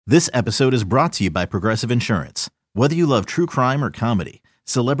This episode is brought to you by Progressive Insurance. Whether you love true crime or comedy,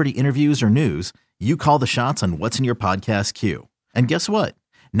 celebrity interviews or news, you call the shots on what's in your podcast queue. And guess what?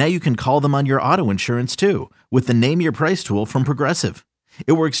 Now you can call them on your auto insurance too with the Name Your Price tool from Progressive.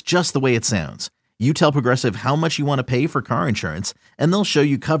 It works just the way it sounds. You tell Progressive how much you want to pay for car insurance, and they'll show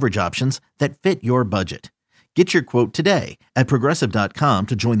you coverage options that fit your budget. Get your quote today at Progressive.com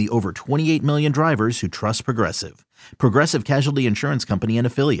to join the over 28 million drivers who trust Progressive. Progressive Casualty Insurance Company and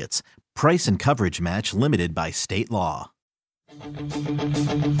Affiliates. Price and coverage match limited by state law.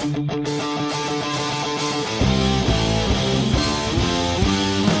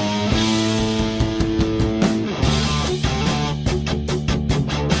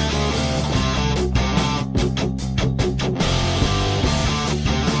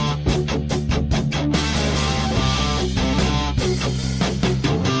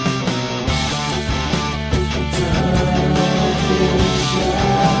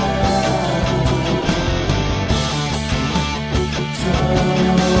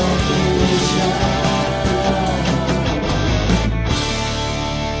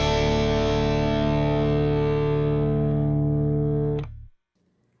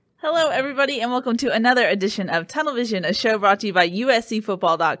 Hello, everybody, and welcome to another edition of Tunnel Vision, a show brought to you by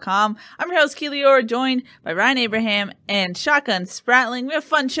USCFootball.com. I'm your host, Keely, Eure, joined by Ryan Abraham and Shotgun Spratling. We have a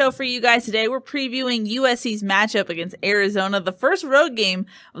fun show for you guys today. We're previewing USC's matchup against Arizona, the first road game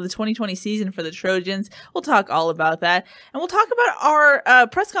of the 2020 season for the Trojans. We'll talk all about that, and we'll talk about our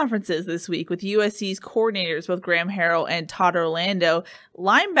press conferences this week with USC's coordinators, both Graham Harrell and Todd Orlando.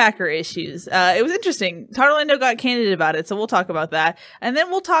 Linebacker issues. It was interesting. Todd Orlando got candid about it, so we'll talk about that. And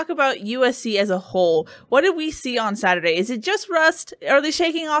then we'll talk about USC as a whole. What did we see on Saturday? Is it just rust? Are they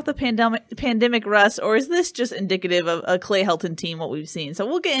shaking off the pandemic rust? Or is this just indicative of a Clay Helton team, what we've seen? So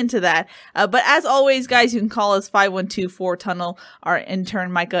we'll get into that. But as always, guys, you can call us 512-4TUNNEL. Our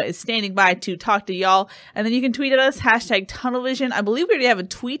intern, Micah, is standing by to talk to y'all. And then you can tweet at us, hashtag TunnelVision. I believe we already have a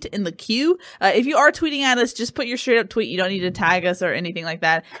tweet in the queue. If you are tweeting at us, just put your straight up tweet. You don't need to tag us or anything like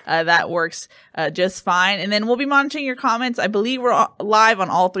that. That works just fine. And then we'll be monitoring your comments. I believe we're live on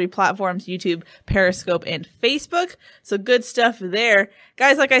all three platforms, YouTube, Periscope, and Facebook. So good stuff there.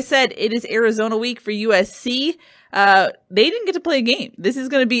 Guys, like I said, it is Arizona week for USC. They didn't get to play a game. This is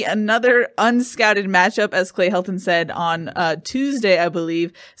going to be another unscouted matchup, as Clay Helton said on Tuesday, I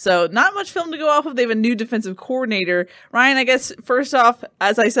believe. So not much film to go off of. They have a new defensive coordinator. Ryan, I guess first off,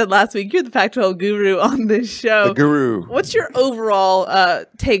 as I said last week, you're the Pac-12 guru on this show. The guru. What's your overall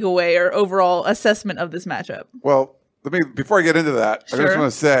takeaway or overall assessment of this matchup? Well, before I get into that, Sure. I just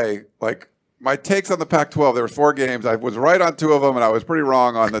want to say, my takes on the Pac-12, there were 4 games. I was right on 2 of them, and I was pretty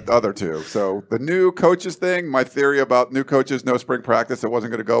wrong on the other 2. So the new coaches thing, my theory about new coaches, no spring practice, it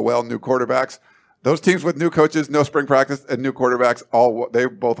wasn't going to go well, new quarterbacks. Those teams with new coaches, no spring practice, and new quarterbacks, they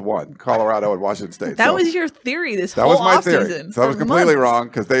both won, Colorado and Washington State. That was your theory this whole offseason. That was my theory. Offseason So I was completely wrong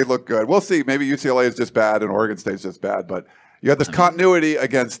because they look good. We'll see. Maybe UCLA is just bad and Oregon State's just bad, but you had this continuity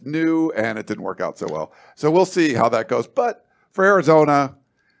against new, and it didn't work out so well. So we'll see how that goes. But for Arizona,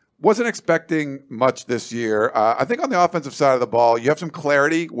 wasn't expecting much this year. I think on the offensive side of the ball, you have some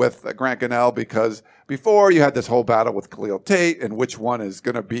clarity with Grant Gunnell because before you had this whole battle with Khalil Tate and which one is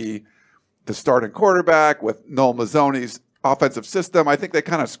going to be the starting quarterback with Noel Mazzoni's offensive system. I think they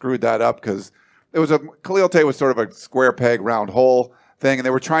kind of screwed that up because Khalil Tate was sort of a square peg, round hole thing, and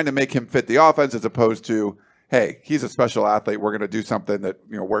they were trying to make him fit the offense as opposed to, hey, he's a special athlete. We're going to do something that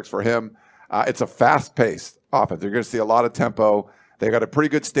works for him. It's a fast-paced offense. You're going to see a lot of tempo. They got a pretty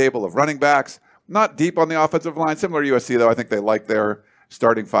good stable of running backs, not deep on the offensive line. Similar to USC, though, I think they like their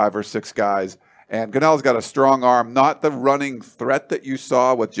starting 5 or 6 guys. And Gunnell's got a strong arm, not the running threat that you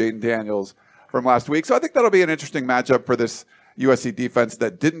saw with Jaden Daniels from last week. So I think that'll be an interesting matchup for this USC defense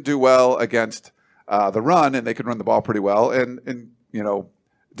that didn't do well against the run, and they could run the ball pretty well, and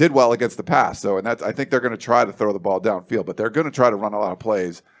did well against the pass. So, I think they're going to try to throw the ball downfield, but they're going to try to run a lot of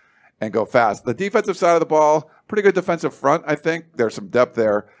plays and go fast. The defensive side of the ball, pretty good defensive front, I think. There's some depth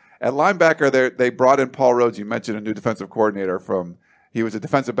there. At linebacker, they brought in Paul Rhodes. You mentioned a new defensive coordinator he was a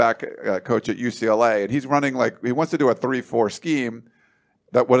defensive back coach at UCLA, and he's running he wants to do a 3-4 scheme.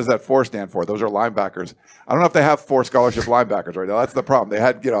 What does that 4 stand for? Those are linebackers. I don't know if they have 4 scholarship linebackers right now. That's the problem. They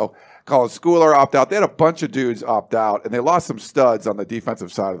had, Colin Schooler opt out. They had a bunch of dudes opt out, and they lost some studs on the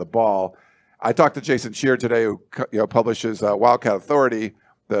defensive side of the ball. I talked to Jason Shear today, who publishes Wildcat Authority,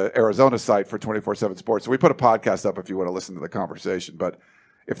 the Arizona site for 24/7 Sports. So we put a podcast up if you want to listen to the conversation. But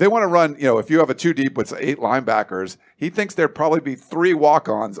if they want to run, if you have a 2 deep with 8 linebackers, he thinks there'd probably be 3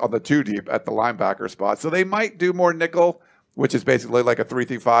 walk-ons on the 2 deep at the linebacker spot. So they might do more nickel, which is basically like a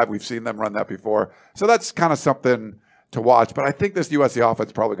 3-5. We've seen them run that before. So that's kind of something to watch. But I think this USC offense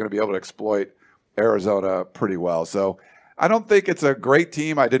is probably going to be able to exploit Arizona pretty well. So I don't think it's a great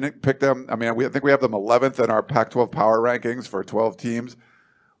team. I didn't pick them. I mean, I think we have them 11th in our Pac-12 power rankings for 12 teams.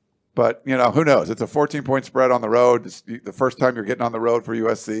 But, who knows? It's a 14-point spread on the road. It's the first time you're getting on the road for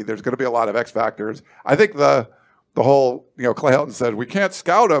USC. There's going to be a lot of X factors. I think the whole, Clay Helton said, we can't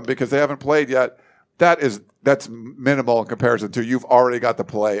scout them because they haven't played yet. That's minimal in comparison to you've already got to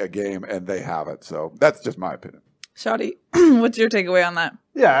play a game and they haven't. So that's just my opinion. Shawty, what's your takeaway on that?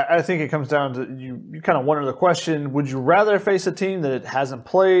 Yeah, I think it comes down to you kind of wonder the question, would you rather face a team that hasn't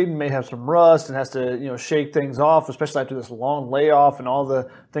played, may have some rust, and has to shake things off, especially after this long layoff and all the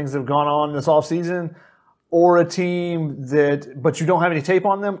things that have gone on this offseason, or a team but you don't have any tape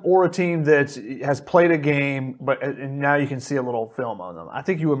on them, or a team that has played a game, and now you can see a little film on them? I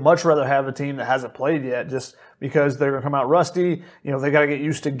think you would much rather have a team that hasn't played yet, just because they're going to come out rusty. They got to get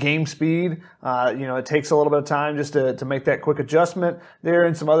used to game speed. It takes a little bit of time just to make that quick adjustment there,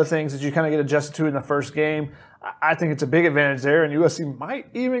 and some other things that you kind of get adjusted to in the first game. I think it's a big advantage there, and USC might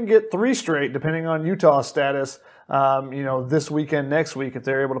even get 3 straight, depending on Utah's status. This weekend, next week, if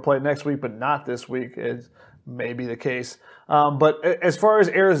they're able to play next week, but not this week, is maybe the case. But as far as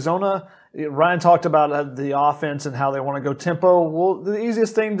Arizona, Ryan talked about the offense and how they want to go tempo. Well, the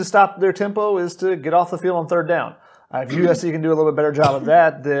easiest thing to stop their tempo is to get off the field on third down. If USC can do a little bit better job of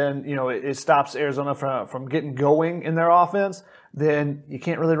that, then it stops Arizona from getting going in their offense. Then you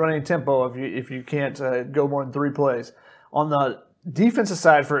can't really run any tempo if you can't go more than 3 plays. On the defensive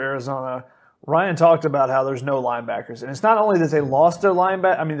side for Arizona, Ryan talked about how there's no linebackers. And it's not only that they lost their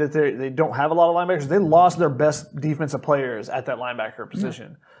that they don't have a lot of linebackers, they lost their best defensive players at that linebacker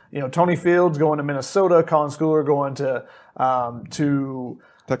position. Mm-hmm. Tony Fields going to Minnesota, Colin Schooler going to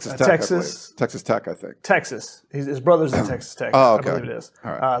Texas Tech, Texas Tech, I think. Texas. His brother's in Texas Tech, oh, okay. I believe it is.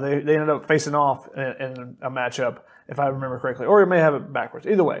 All right. They ended up facing off in a matchup, if I remember correctly. Or you may have it backwards.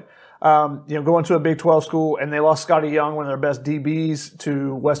 Either way. Going to a Big 12 school, and they lost Scotty Young, one of their best DBs,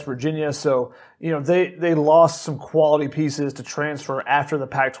 to West Virginia. So, they lost some quality pieces to transfer after the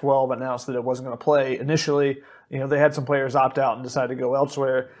Pac-12 announced that it wasn't going to play. Initially, they had some players opt out and decide to go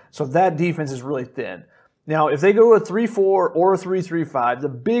elsewhere. So that defense is really thin. Now, if they go a 3-4 or a 3-3-5, the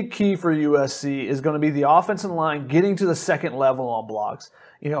big key for USC is going to be the offensive line getting to the second level on blocks.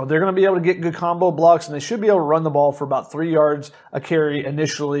 They're going to be able to get good combo blocks, and they should be able to run the ball for about 3 yards a carry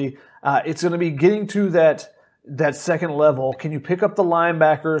initially. It's going to be getting to that second level. Can you pick up the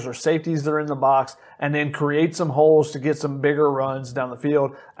linebackers or safeties that are in the box and then create some holes to get some bigger runs down the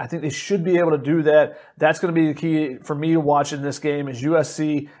field? I think they should be able to do that. That's going to be the key for me to watch in this game is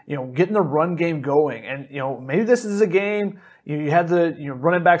USC, getting the run game going. And, maybe this is a game. You had the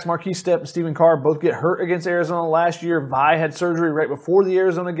running backs Marquise Stepp and Stephen Carr both get hurt against Arizona last year. Vi had surgery right before the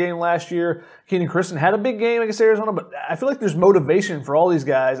Arizona game last year. Keenan Christon had a big game against Arizona, but I feel like there's motivation for all these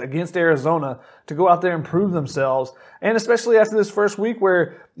guys against Arizona to go out there and prove themselves. And especially after this first week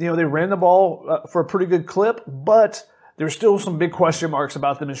where, they ran the ball for a pretty good clip, but there's still some big question marks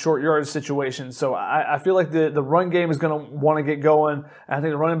about them in short yardage situations. So I feel like the run game is going to want to get going. And I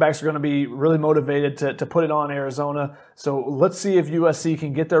think the running backs are going to be really motivated to put it on Arizona. So let's see if USC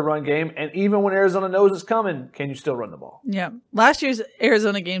can get their run game. And even when Arizona knows it's coming, can you still run the ball? Yeah. Last year's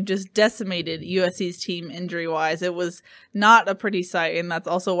Arizona game just decimated USC's team injury-wise. It was not a pretty sight, and that's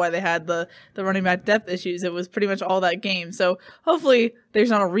also why they had the running back depth issues. It was pretty much all that game. So hopefully there's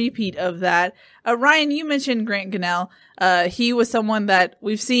not a repeat of that. Ryan, you mentioned Grant Gunnell. He was someone that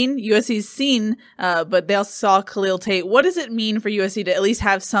we've seen, USC's seen, but they also saw Khalil Tate. What does it mean for USC to at least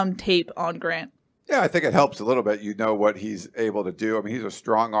have some tape on Grant? Yeah, I think it helps a little bit. You know what he's able to do. I mean, he's a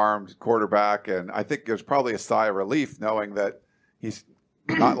strong-armed quarterback, and I think there's probably a sigh of relief knowing that he's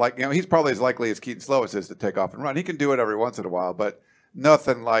not like, he's probably as likely as Keaton Slovis is to take off and run. He can do it every once in a while, but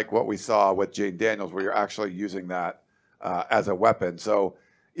nothing like what we saw with Jane Daniels where you're actually using that as a weapon. So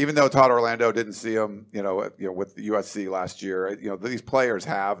even though Todd Orlando didn't see him, with the USC last year, these players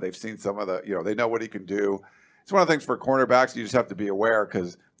have. They've seen some of the, they know what he can do. It's one of the things for cornerbacks, you just have to be aware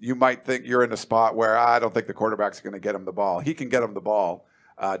because you might think you're in a spot where I don't think the quarterback's going to get him the ball. He can get him the ball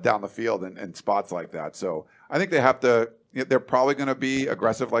down the field in spots like that. So I think they have to, they're probably going to be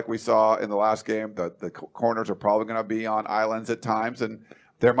aggressive like we saw in the last game. The corners are probably going to be on islands at times, and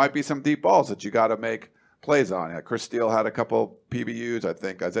there might be some deep balls that you got to make plays on. Chris Steele had a couple PBUs. I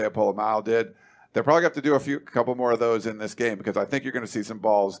think Isaiah Polamalu did. They'll probably have to do a couple more of those in this game because I think you're going to see some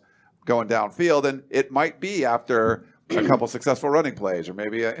balls going downfield, and it might be after a couple successful running plays or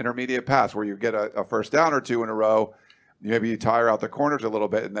maybe an intermediate pass where you get a first down or two in a row. Maybe you tire out the corners a little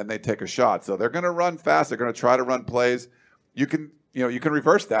bit, and then they take a shot. So they're going to run fast. They're going to try to run plays. You can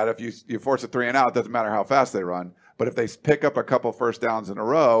reverse that if you force a 3 and out. It doesn't matter how fast they run. But if they pick up a couple first downs in a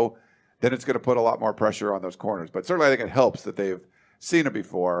row, then it's going to put a lot more pressure on those corners. But certainly I think it helps that they've seen it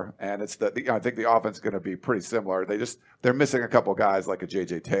before, and it's I think the offense is going to be pretty similar. They're missing a couple guys like a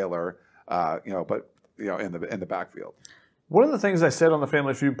J.J. Taylor, but in the backfield. One of the things I said on the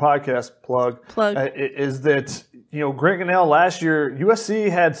Family Feud podcast is that Grant Gunnell last year, USC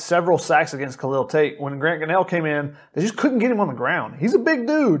had several sacks against Khalil Tate. When Grant Gunnell came in, they just couldn't get him on the ground. He's a big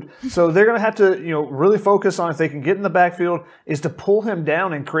dude, so they're going to have to really focus on, if they can get in the backfield, is to pull him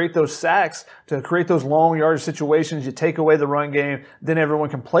down and create those sacks, to create those long yardage situations. You take away the run game, then everyone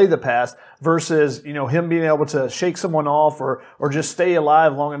can play the pass, versus him being able to shake someone off or just stay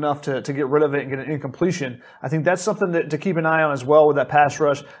alive long enough to get rid of it and get an incompletion. I think that's something to keep an eye on as well with that pass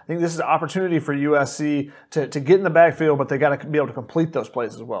rush. I think this is an opportunity for USC to get in the backfield, but they got to be able to complete those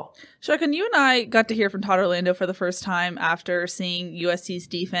plays as well. Shotgun, you and I got to hear from Todd Orlando for the first time after seeing USC's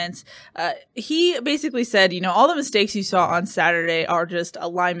defense. He basically said, all the mistakes you saw on Saturday are just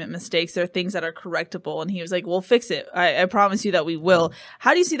alignment mistakes. They're things that are correctable. And he was like, we'll fix it. I promise you that we will.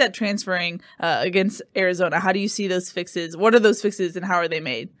 How do you see that transferring against Arizona? How do you see those fixes? What are those fixes and how are they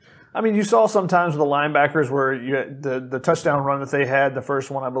made? I mean, you saw sometimes with the linebackers where you had the touchdown run that they had, the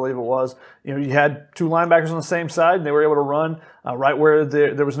first one I believe it was, you had two linebackers on the same side and they were able to run right where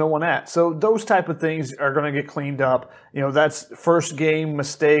there was no one at. So those type of things are going to get cleaned up. That's first game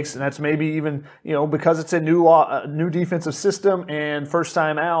mistakes, and that's maybe even, because it's a new defensive system and first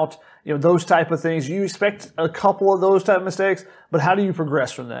time out, those type of things. You expect a couple of those type of mistakes, but how do you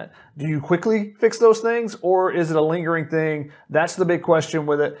progress from that? Do you quickly fix those things, or is it a lingering thing? That's the big question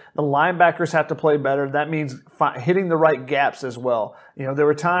with it. The linebackers have to play better. That means hitting the right gaps as well. There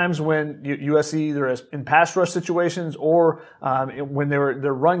were times when USC, either in pass rush situations or when their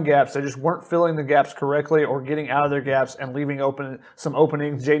run gaps, they just weren't filling the gaps correctly or getting out of their gaps and leaving some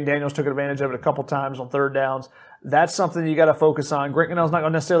openings. Jaden Daniels took advantage of it a couple times on third downs. That's something you got to focus on. Grant Gunnell's not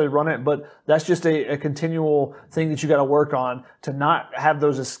going to necessarily run it, but that's just a continual thing that you got to work on to not have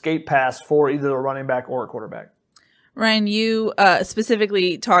those escape pass for either a running back or a quarterback. Ryan, you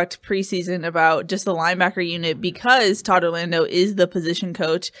specifically talked preseason about just the linebacker unit because Todd Orlando is the position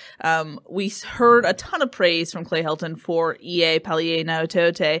coach. We heard a ton of praise from Clay Helton for EA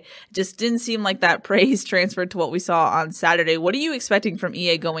Palier-Naotote. Just didn't seem like that praise transferred to what we saw on Saturday. What are you expecting from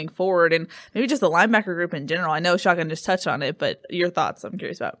EA going forward, and maybe just the linebacker group in general? I know Shotgun just touched on it, but your thoughts I'm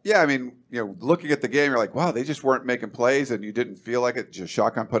curious about. Yeah, I mean, looking at the game, you're like, wow, they just weren't making plays, and you didn't feel like it. Just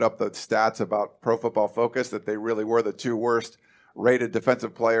Shotgun put up the stats about Pro Football Focus that they really were the two worst rated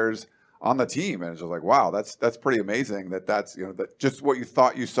defensive players on the team, and it's just like, wow, that's pretty amazing. That's that just what you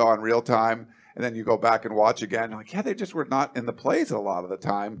thought you saw in real time, and then you go back and watch again, like, yeah, they just were not in the plays a lot of the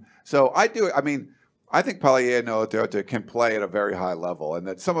time. So I think Palier-Naotote can play at a very high level, and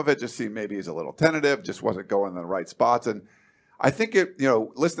that some of it just seemed maybe he's a little tentative, just wasn't going in the right spots. And I think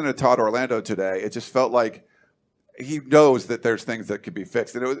listening to Todd Orlando today, it just felt like he knows that there's things that could be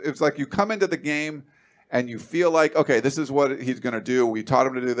fixed. And it was like you come into the game and you feel like, okay, this is what he's going to do. We taught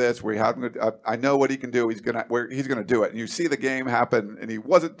him to do this. I know what he can do. He's going to do it. And you see the game happen, and he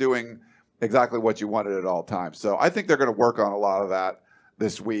wasn't doing exactly what you wanted at all times. So I think they're going to work on a lot of that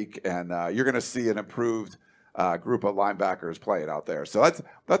this week, and you're going to see an improved group of linebackers playing out there. So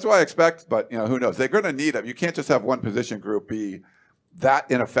that's what I expect, but who knows? They're going to need them. You can't just have one position group be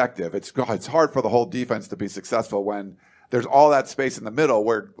that ineffective. It's hard for the whole defense to be successful when there's all that space in the middle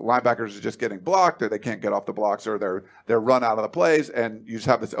where linebackers are just getting blocked, or they can't get off the blocks, or they're run out of the plays, and you just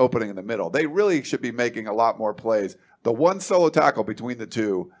have this opening in the middle. They really should be making a lot more plays. The one solo tackle between the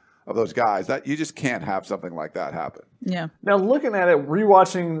two of those guys, that you just can't have something like that happen. Yeah. Now, looking at it,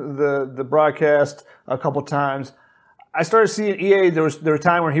 rewatching the broadcast a couple times, I started seeing EA. There was a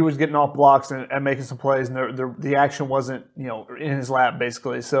time where he was getting off blocks and making some plays, and the action wasn't in his lap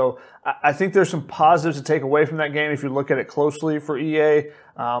basically. So I think there's some positives to take away from that game if you look at it closely for EA.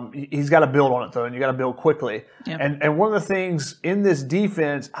 He's got to build on it though, and you got to build quickly. Yeah. And one of the things in this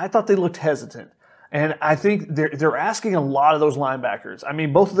defense, I thought they looked hesitant. And I think they're asking a lot of those linebackers. I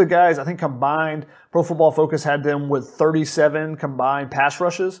mean, both of the guys, I think combined, Pro Football Focus had them with 37 combined pass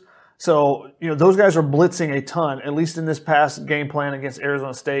rushes. So, those guys are blitzing a ton, at least in this past game plan against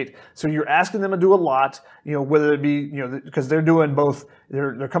Arizona State. So you're asking them to do a lot, whether it be, because they're doing both.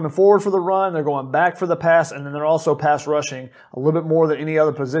 They're coming forward for the run, they're going back for the pass, and then they're also pass rushing a little bit more than any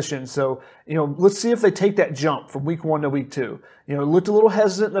other position. So, let's see if they take that jump from week 1 to week 2. It looked a little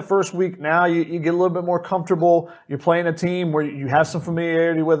hesitant in the first week. Now you get a little bit more comfortable. You're playing a team where you have some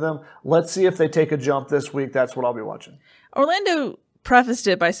familiarity with them. Let's see if they take a jump this week. That's what I'll be watching. Orlando prefaced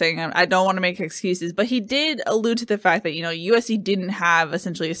it by saying I don't want to make excuses, but he did allude to the fact that, USC didn't have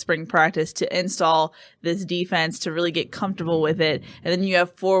essentially a spring practice to install this defense, to really get comfortable with it. And then you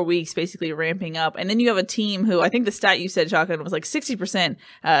have 4 weeks basically ramping up. And then you have a team who, I think the stat you said, Shotgun, was like 60%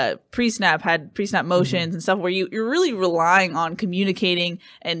 pre-snap, had pre-snap motions and stuff, where you're really relying on communicating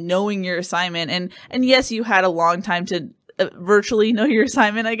and knowing your assignment. And yes, you had a long time to virtually know your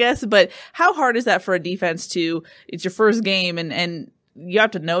assignment, I guess, but how hard is that for a defense it's your first game and you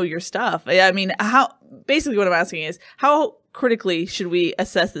have to know your stuff? I mean, basically what I'm asking is, how critically should we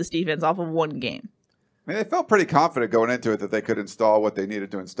assess this defense off of one game? I mean, they felt pretty confident going into it that they could install what they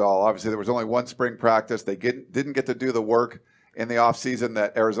needed to install. Obviously, there was only one spring practice. They didn't get to do the work in the offseason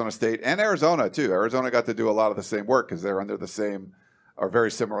that Arizona State and Arizona, too. Arizona got to do a lot of the same work because they're under the same or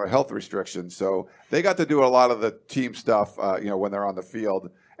very similar health restrictions. So they got to do a lot of the team stuff, when they're on the field.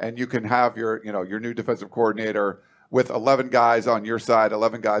 And you can have your new defensive coordinator with 11 guys on your side,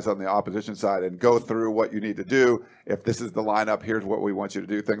 11 guys on the opposition side, and go through what you need to do. If this is the lineup, here's what we want you to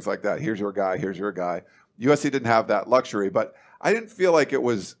do, things like that. Here's your guy, here's your guy. USC didn't have that luxury, but I didn't feel like it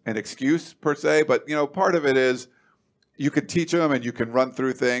was an excuse per se. But, part of it is you can teach them and you can run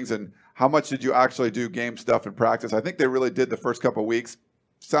through things. And how much did you actually do game stuff in practice? I think they really did the first couple of weeks.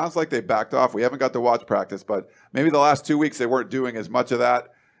 Sounds like they backed off. We haven't got to watch practice, but maybe the last 2 weeks they weren't doing as much of that.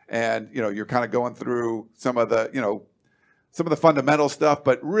 And, you're kind of going through some of the fundamental stuff,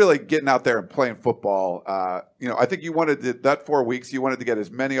 but really getting out there and playing football. I think you wanted that 4 weeks, you wanted to get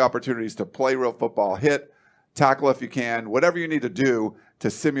as many opportunities to play real football, hit, tackle if you can, whatever you need to do to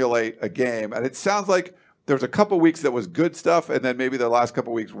simulate a game. And it sounds like there was a couple weeks that was good stuff, and then maybe the last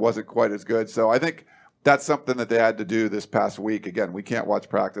couple weeks wasn't quite as good. So I think that's something that they had to do this past week. Again, we can't watch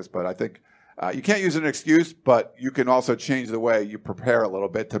practice, but I think you can't use an excuse, but you can also change the way you prepare a little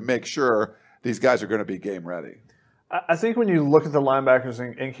bit to make sure these guys are going to be game ready. I think when you look at the linebackers,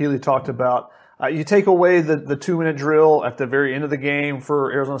 and Keely talked about, you take away the 2-minute drill at the very end of the game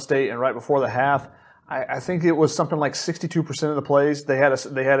for Arizona State and right before the half, I think it was something like 62% of the plays they had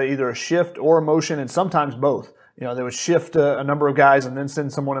either a shift or a motion, and sometimes both. They would shift a number of guys and then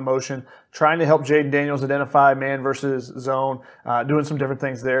send someone in motion, trying to help Jaden Daniels identify man versus zone, doing some different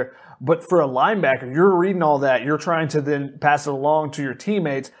things there. But for a linebacker, you're reading all that. You're trying to then pass it along to your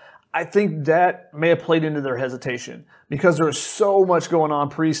teammates. I think that may have played into their hesitation because there was so much going on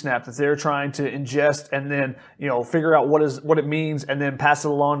pre-snap that they're trying to ingest and then, figure out what it means and then pass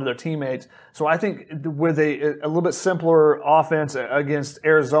it along to their teammates. So I think with a little bit simpler offense against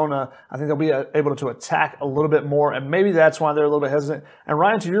Arizona, I think they'll be able to attack a little bit more, and maybe that's why they're a little bit hesitant. And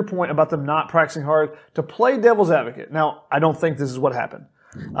Ryan, to your point about them not practicing hard, to play devil's advocate. Now, I don't think this is what happened.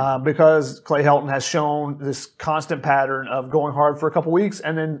 Because Clay Helton has shown this constant pattern of going hard for a couple weeks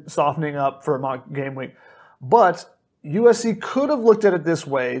and then softening up for a mock game week. But USC could have looked at it this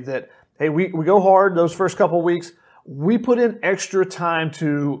way, that, hey, we go hard those first couple weeks. We put in extra time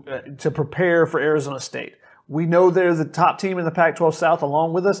to prepare for Arizona State. We know they're the top team in the Pac-12 South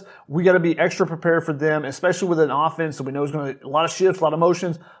along with us. We got to be extra prepared for them, especially with an offense that we know is going to a lot of shifts, a lot of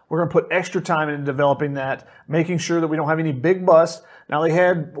motions. We're going to put extra time into developing that, making sure that we don't have any big busts. Now, they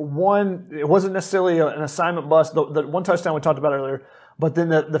had one, it wasn't necessarily an assignment bust, the one touchdown we talked about earlier, but then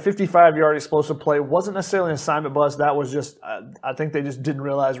the 55-yard explosive play wasn't necessarily an assignment bust. That was just, I think they just didn't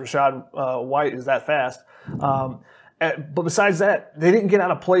realize Rashad White is that fast. But besides that, they didn't get out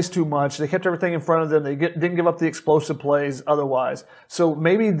of place too much. They kept everything in front of them. They didn't give up the explosive plays otherwise. So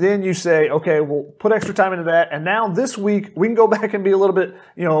maybe then you say, okay, we'll put extra time into that. And now this week, we can go back and be a little bit,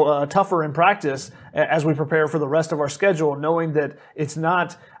 tougher in practice as we prepare for the rest of our schedule, knowing that it's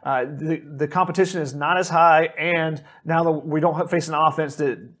not, the competition is not as high. And now that we don't face an offense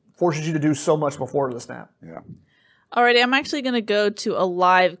that forces you to do so much before the snap. Yeah. Alrighty, I'm actually going to go to a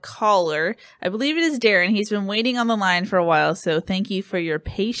live caller. I believe it is Darren. He's been waiting on the line for a while, so thank you for your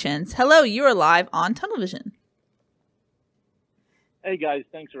patience. Hello, you are live on Tunnel Vision. Hey, guys.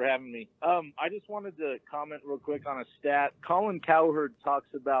 Thanks for having me. I just wanted to comment real quick on a stat. Colin Cowherd talks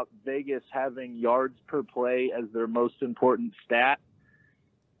about Vegas having yards per play as their most important stat.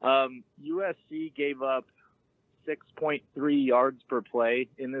 USC gave up 6.3 yards per play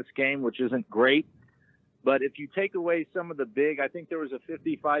in this game, which isn't great. But if you take away some of the big, I think there was a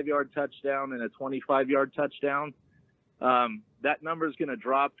 55-yard touchdown and a 25-yard touchdown. That number is going to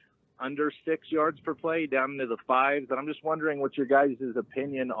drop under 6 yards per play down into the 5s. And I'm just wondering what your guys'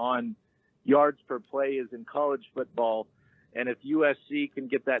 opinion on yards per play is in college football. And if USC can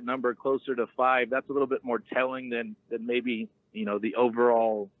get that number closer to 5, that's a little bit more telling than maybe, the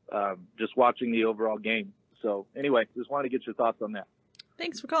overall, just watching the overall game. So anyway, just wanted to get your thoughts on that.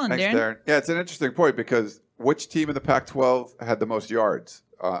 Thanks for calling, Thanks, Darren. Yeah, it's an interesting point because which team in the Pac-12 had the most yards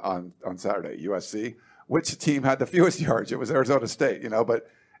on Saturday? USC. Which team had the fewest yards? It was Arizona State, but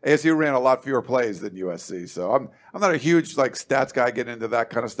ASU ran a lot fewer plays than USC. So I'm not a huge stats guy getting into that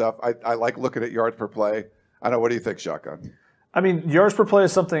kind of stuff. I like looking at yards per play. I know. What do you think, Shotgun? I mean, yards per play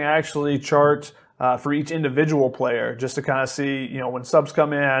is something I actually chart for each individual player just to kind of see, when subs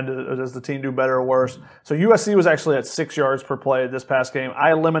come in, does the team do better or worse? So USC was actually at 6 yards per play this past game.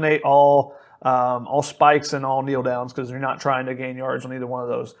 I eliminate all spikes and all kneel downs because you're not trying to gain yards on either one of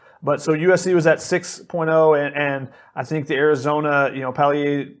those. But so USC was at 6.0, and I think the Arizona,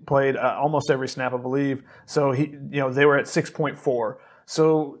 Pallier played almost every snap, I believe. So they were at 6.4.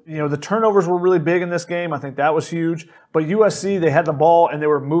 So, the turnovers were really big in this game. I think that was huge. But USC, they had the ball and they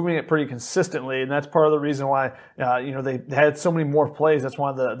were moving it pretty consistently. And that's part of the reason why, they had so many more plays. That's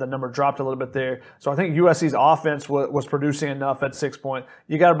why the number dropped a little bit there. So I think USC's offense was producing enough at 6 point.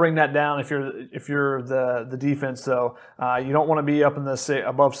 You got to bring that down if you're the defense, though. You don't want to be up in the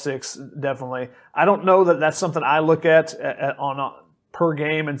above 6, definitely. I don't know that that's something I look at on per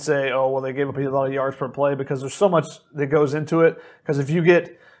game and say, oh, well, they gave up a lot of yards per play, because there's so much that goes into it. Because if you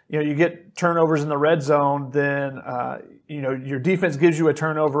get turnovers in the red zone, then your defense gives you a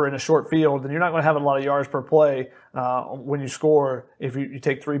turnover in a short field, then you're not going to have a lot of yards per play when you score if you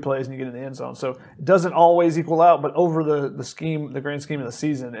take 3 plays and you get in the end zone. So it doesn't always equal out, but over the grand scheme of the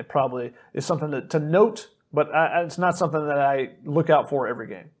season, it probably is something to note, but it's not something that I look out for every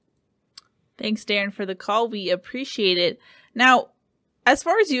game. Thanks, Darren, for the call. We appreciate it. Now, as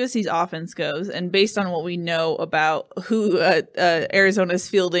far as USC's offense goes, and based on what we know about who Arizona is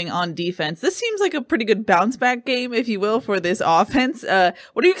fielding on defense, this seems like a pretty good bounce back game, if you will, for this offense.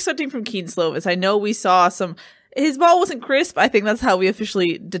 What are you expecting from Keaton Slovis? I know we saw his ball wasn't crisp. I think that's how we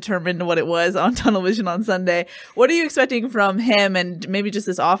officially determined what it was on Tunnel Vision on Sunday. What are you expecting from him and maybe just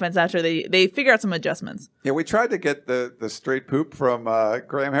this offense after they figure out some adjustments? Yeah, we tried to get the straight poop from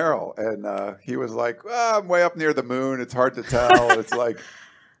Graham Harrell, and he was like, I'm way up near the moon. It's hard to tell. It's like,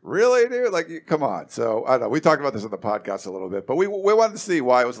 really, dude? Come on. So, I don't know. We talked about this on the podcast a little bit, but we wanted to see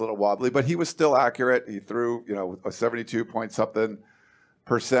why it was a little wobbly, but he was still accurate. He threw, a 72 point something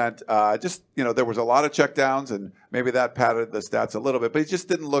 %. There was a lot of checkdowns, and maybe that padded the stats a little bit, but he just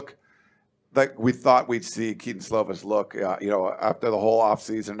didn't look like we thought we'd see Keaton Slovis look, after the whole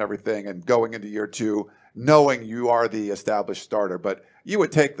offseason and everything, and going into year 2, knowing you are the established starter. But you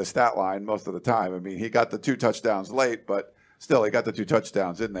would take the stat line most of the time. I mean, he got the 2 touchdowns late, but still, he got the 2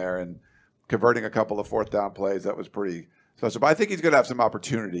 touchdowns in there and converting a couple of 4th down plays. That was pretty special. But I think he's going to have some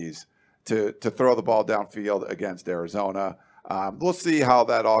opportunities to throw the ball downfield against Arizona. We'll see how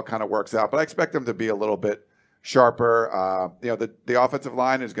that all kind of works out, but I expect them to be a little bit sharper. The offensive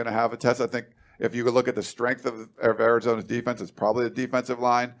line is going to have a test. I think if you look at the strength of Arizona's defense, it's probably the defensive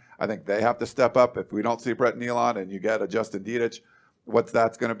line. I think they have to step up. If we don't see Brett Nealon and you get a Justin Dietich, what's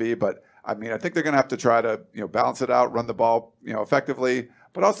that's going to be? But I think they're going to have to try to balance it out, run the ball effectively,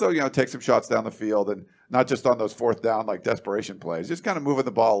 but also take some shots down the field, and not just on those 4th down desperation plays. Just kind of moving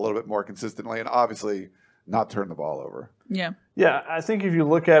the ball a little bit more consistently, and obviously not turn the ball over. Yeah. Yeah, I think if you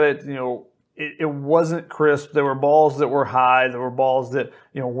look at it, it wasn't crisp. There were balls that were high. There were balls that,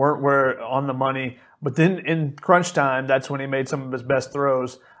 weren't on the money. But then in crunch time, that's when he made some of his best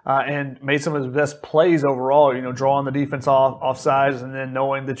throws and made some of his best plays overall, drawing the defense off sides, and then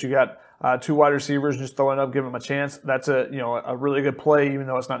knowing that you got 2 wide receivers just throwing up, giving them a chance. That's a really good play, even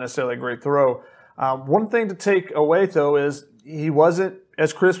though it's not necessarily a great throw. One thing to take away, though, is he wasn't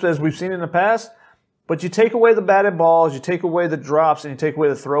as crisp as we've seen in the past. But you take away the batted balls, you take away the drops, and you take away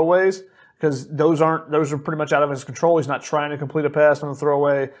the throwaways, because those are pretty much out of his control. He's not trying to complete a pass on the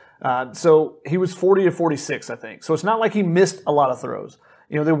throwaway. So he was 40 to 46, I think. So it's not like he missed a lot of throws.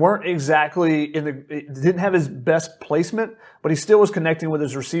 They weren't exactly didn't have his best placement, but he still was connecting with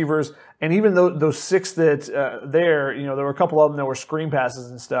his receivers. And even though those 6 that there were a couple of them that were screen passes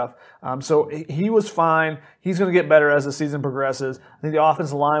and stuff. So he was fine. He's going to get better as the season progresses. I think the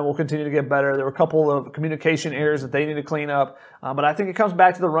offensive line will continue to get better. There were a couple of communication errors that they need to clean up. But I think it comes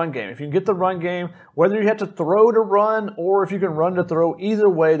back to the run game. If you can get the run game, whether you have to throw to run or if you can run to throw, either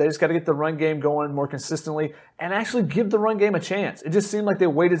way, they just got to get the run game going more consistently and actually give the run game a chance. It just seemed like they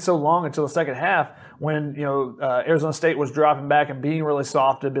waited so long until the second half when Arizona State was dropping back and being really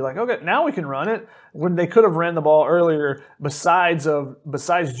soft to be like, okay, now we can run it, when they could have ran the ball earlier besides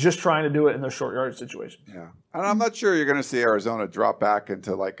just trying to do it in those short yardage situations. Yeah. And I'm not sure you're going to see Arizona drop back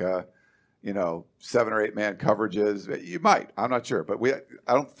into 7 or 8 man coverages. You might. I'm not sure. But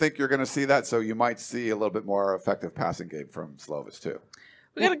I don't think you're going to see that, so you might see a little bit more effective passing game from Slovis too.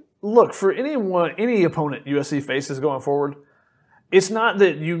 We got to look for any opponent USC faces going forward. It's not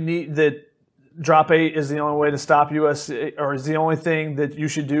that you need that drop 8 is the only way to stop USC, or is the only thing that you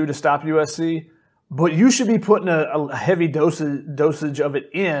should do to stop USC. But you should be putting a heavy dosage of it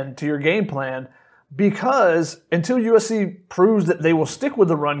in to your game plan, because until USC proves that they will stick with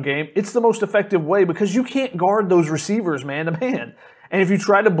the run game, it's the most effective way, because you can't guard those receivers man to man. And if you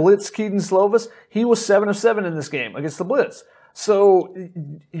try to blitz Keaton Slovis, he was 7 of 7 in this game against the blitz. So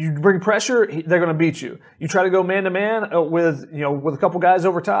you bring pressure, they're going to beat you. You try to go man to man with a couple guys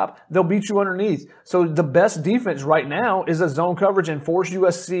over top, they'll beat you underneath. So the best defense right now is a zone coverage and force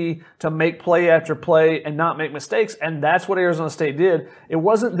USC to make play after play and not make mistakes. And that's what Arizona State did. It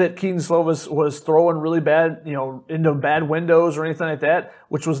wasn't that Keaton Slovis was throwing really bad, into bad windows or anything like that,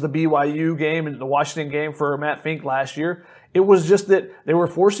 which was the BYU game and the Washington game for Matt Fink last year. It was just that they were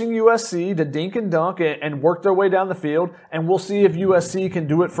forcing USC to dink and dunk and work their way down the field, and we'll see if USC can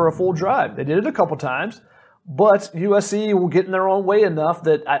do it for a full drive. They did it a couple times, but USC will get in their own way enough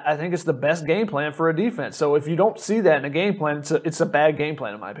that I think it's the best game plan for a defense. So if you don't see that in a game plan, it's a bad game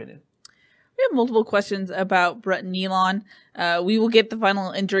plan in my opinion. We have multiple questions about Brett Nealon. We will get the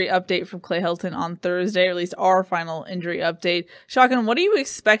final injury update from Clay Helton on Thursday, or at least our final injury update. Shotgun, what are you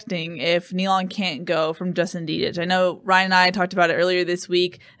expecting if Nealon can't go from Justin Dedich? I know Ryan and I talked about it earlier this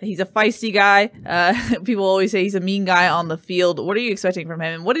week. He's a feisty guy. People always say he's a mean guy on the field. What are you expecting from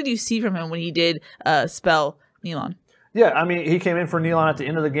him? And what did you see from him when he did spell Nealon? Yeah, I mean, he came in for Nealon at the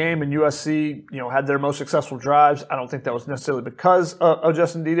end of the game, and USC, had their most successful drives. I don't think that was necessarily because of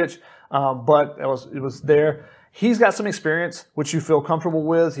Justin Dedich, but it was there. He's got some experience, which you feel comfortable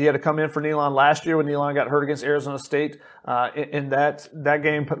with. He had to come in for Nealon last year when Nealon got hurt against Arizona State in that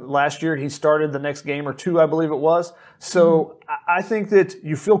game last year. He started the next game or two, I believe it was. So I think that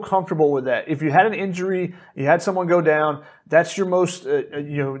you feel comfortable with that. If you had an injury, you had someone go down, that's your most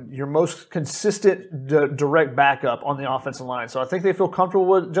your most consistent direct backup on the offensive line. So I think they feel comfortable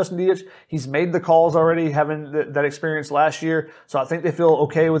with Justin Dedich. He's made the calls already, having that experience last year. So I think they feel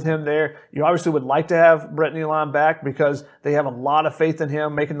okay with him there. You obviously would like to have Brett Nealon back because they have a lot of faith in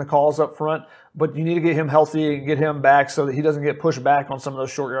him making the calls up front. But you need to get him healthy and get him back so that he doesn't get pushed back on some of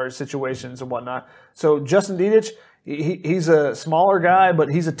those short yardage situations and whatnot. So Justin Dedich, he's a smaller guy, but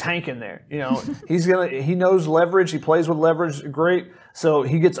he's a tank in there. He knows leverage. He plays with leverage great. So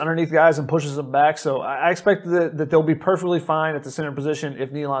he gets underneath guys and pushes them back. So I expect that they'll be perfectly fine at the center position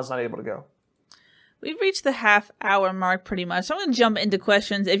if Nealon's not able to go. We've reached the half-hour mark pretty much. So I'm going to jump into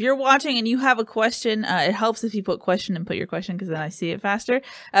questions. If you're watching and you have a question, it helps if you put question and put your question because then I see it faster.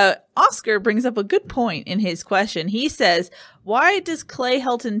 Oscar brings up a good point in his question. He says, why do Clay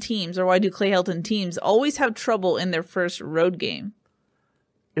Helton teams always have trouble in their first road game?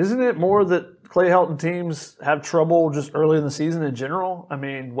 Isn't it more that Clay Helton teams have trouble just early in the season in general? I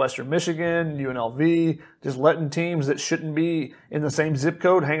mean, Western Michigan, UNLV, just letting teams that shouldn't be in the same zip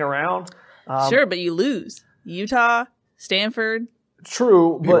code hang around. Sure, but you lose. Utah, Stanford.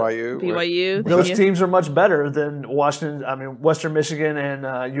 True, but BYU. Those teams are much better than Western Michigan and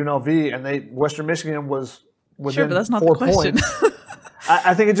UNLV, and Western Michigan was within 4 points. Sure, but that's not the question.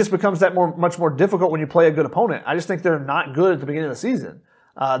 I think it just becomes much more difficult when you play a good opponent. I just think they're not good at the beginning of the season.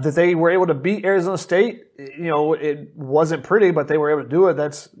 That they were able to beat Arizona State, it wasn't pretty, but they were able to do it.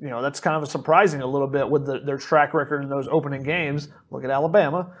 That's kind of surprising a little bit with their track record in those opening games. Look at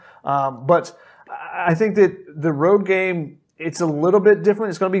Alabama. But I think that the road game, it's a little bit different.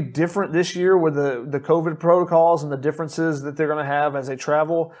 It's going to be different this year with the COVID protocols and the differences that they're going to have as they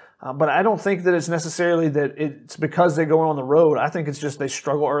travel. But I don't think that it's necessarily that it's because they go on the road. I think it's just they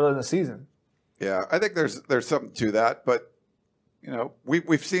struggle early in the season. Yeah, I think there's something to that. But,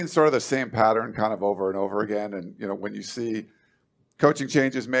 we've seen sort of the same pattern kind of over and over again. And, when you see coaching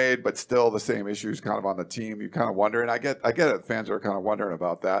changes made, but still the same issues kind of on the team, you kind of wonder, and I get it, fans are kind of wondering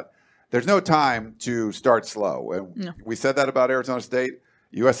about that. There's no time to start slow. And we said that about Arizona State.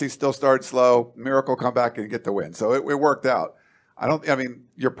 USC still started slow. Miracle come back and get the win. So it worked out.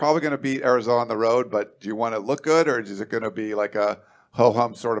 You're probably going to beat Arizona on the road, but do you want to look good, or is it going to be like a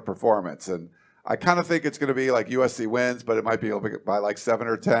ho-hum sort of performance? And I kind of think it's going to be like USC wins, but it might be by like 7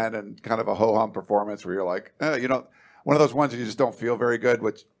 or 10 and kind of a ho-hum performance where you're like, one of those ones that you just don't feel very good,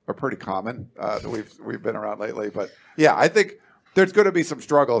 which are pretty common that we've been around lately. But yeah, I think there's going to be some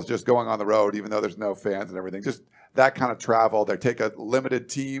struggles just going on the road, even though there's no fans and everything. Just that kind of travel. They take a limited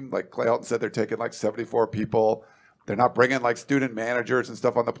team, like Clay Helton said. They're taking like 74 people. They're not bringing like student managers and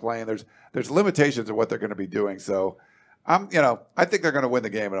stuff on the plane. There's limitations of what they're going to be doing. So I think they're going to win the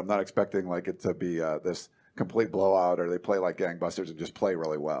game, and I'm not expecting like it to be this complete blowout or they play like gangbusters and just play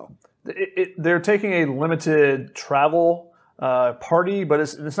really well. They're taking a limited travel party, but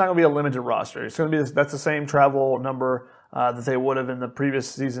it's not going to be a limited roster. It's going to be that's the same travel number that they would have in the previous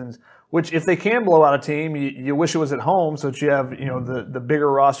seasons. Which, if they can blow out a team, you wish it was at home so that you have the bigger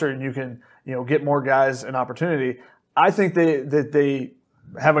roster and you can get more guys an opportunity. I think that they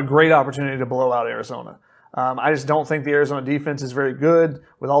have a great opportunity to blow out Arizona. I just don't think the Arizona defense is very good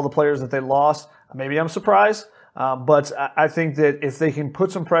with all the players that they lost. Maybe I'm surprised. But I think that if they can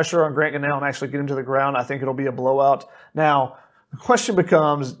put some pressure on Grant Gunnell and actually get him to the ground, I think it'll be a blowout. Now, the question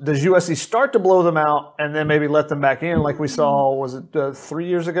becomes, does USC start to blow them out and then maybe let them back in like we saw, was it 3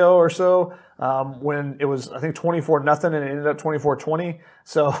 years ago or so, when it was, I think, 24-0 and it ended up 24-20.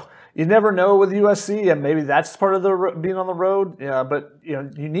 So you never know with USC, and maybe that's part of the being on the road. Yeah, but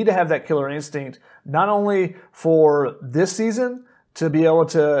you need to have that killer instinct, not only for this season, to be able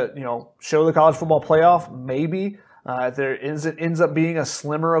to, show the college football playoff, maybe if it ends up being a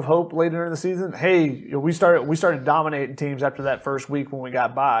slimmer of hope later in the season. Hey, we started dominating teams after that first week when we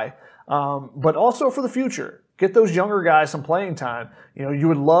got by, but also for the future. Get those younger guys some playing time. You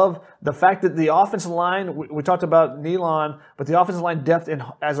would love the fact that the offensive line, we talked about Nealon, but the offensive line depth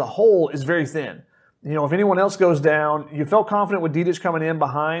as a whole is very thin. If anyone else goes down, you felt confident with Dedich coming in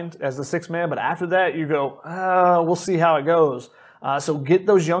behind as the sixth man, but after that you go, we'll see how it goes. So get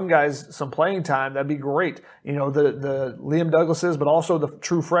those young guys some playing time. That'd be great. The Liam Douglases, but also the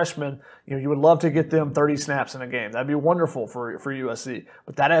true freshmen, you would love to get them 30 snaps in a game. That'd be wonderful for USC.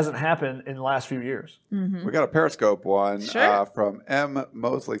 But that hasn't happened in the last few years. Mm-hmm. We got a Periscope one from M.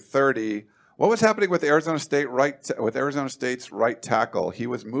 Mosley 30. What was happening with Arizona State's right tackle? He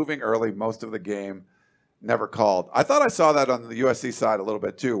was moving early most of the game. Never called. I thought I saw that on the USC side a little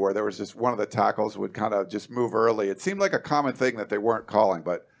bit too, where there was just one of the tackles would kind of just move early. It seemed like a common thing that they weren't calling.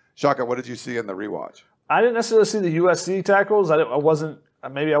 But Shaka, what did you see in the rewatch? I didn't necessarily see the USC tackles. I wasn't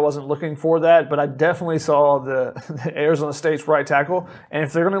looking for that, but I definitely saw the Arizona State's right tackle. And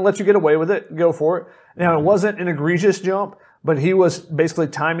if they're going to let you get away with it, go for it. Now, it wasn't an egregious jump, but he was basically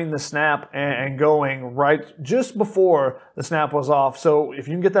timing the snap and going right just before the snap was off. So if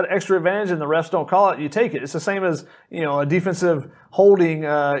you can get that extra advantage and the refs don't call it, you take it. It's the same as, a defensive holding,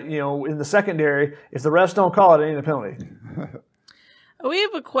 in the secondary. If the refs don't call it, it ain't a penalty. We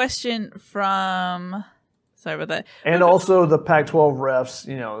have a question from... Sorry about that. And also the Pac-12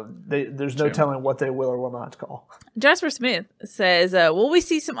 refs, there's no telling what they will or will not call. Jasper Smith says, will we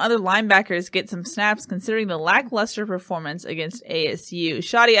see some other linebackers get some snaps considering the lackluster performance against ASU?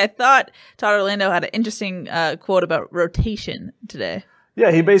 Shadi, I thought Todd Orlando had an interesting quote about rotation today.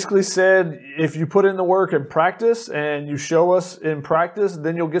 Yeah, he basically said, if you put in the work in practice and you show us in practice,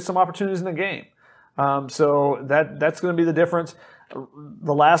 then you'll get some opportunities in the game. So that's going to be the difference.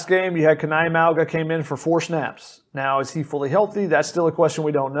 The last game, you had Kanai Malga came in for 4 snaps. Now, is he fully healthy? That's still a question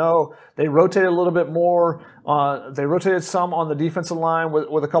we don't know. They rotated a little bit more. They rotated some on the defensive line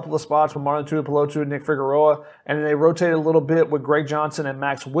with a couple of spots with Marlon Tuipulotu and Nick Figueroa. And then they rotated a little bit with Greg Johnson and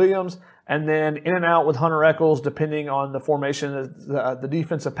Max Williams. And then in and out with Hunter Echols, depending on the formation, the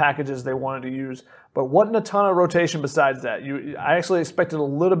defensive packages they wanted to use. But wasn't a ton of rotation besides that. I actually expected a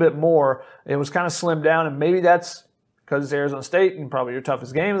little bit more. It was kind of slimmed down, and maybe that's because it's Arizona State and probably your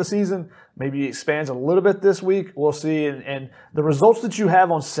toughest game of the season. Maybe it expands a little bit this week. We'll see. And the results that you have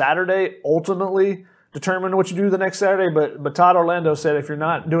on Saturday ultimately determine what you do the next Saturday. But Todd Orlando said if you're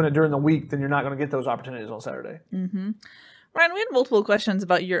not doing it during the week, then you're not going to get those opportunities on Saturday. Mm-hmm. Ryan, we had multiple questions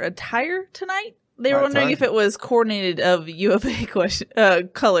about your attire tonight. They were wondering if it was coordinated of U of A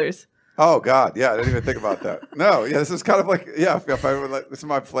colors. Oh, God. Yeah, I didn't even think about that. No, yeah, this is kind of like, if I were like, this is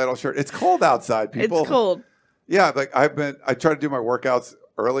my flannel shirt. It's cold outside, people. It's cold. Yeah, like I try to do my workouts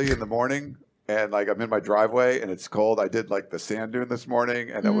early in the morning, and like I'm in my driveway and it's cold. I did like the sand dune this morning,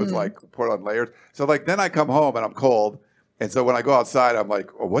 and it was like put on layers. So like then I come home and I'm cold, and so when I go outside, I'm like,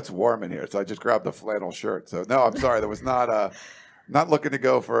 oh, what's warm in here? So I just grabbed the flannel shirt. So no, I'm sorry, there was not looking to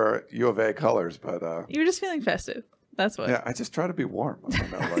go for U of A colors, but you were just feeling festive. That's what. Yeah, I just try to be warm. I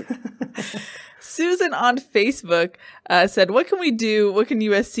don't know, Susan on Facebook said, what can we do? What can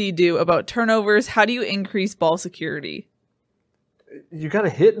USC do about turnovers? How do you increase ball security? You got to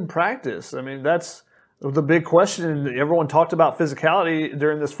hit in practice. I mean, that's the big question. Everyone talked about physicality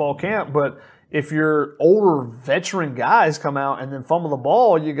during this fall camp, but if your older veteran guys come out and then fumble the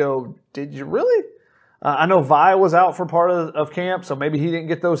ball, you go, did you really? I know Vi was out for part of camp, so maybe he didn't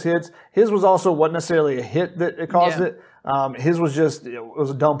get those hits. His was also wasn't necessarily a hit that caused it. His was just, it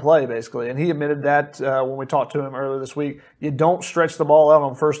was a dumb play, basically. And he admitted that when we talked to him earlier this week. You don't stretch the ball out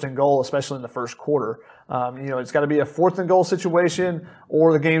on 1st and goal, especially in the first quarter. It's got to be a 4th and goal situation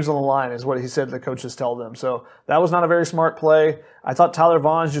or the game's on the line is what he said the coaches tell them. So that was not a very smart play. I thought Tyler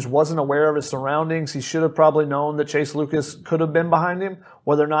Vaughn just wasn't aware of his surroundings. He should have probably known that Chase Lucas could have been behind him.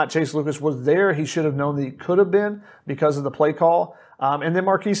 Whether or not Chase Lucas was there, he should have known that he could have been because of the play call. And then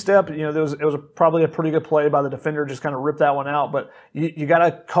Marquis Stepp, it was probably a pretty good play by the defender, just kind of ripped that one out. But you got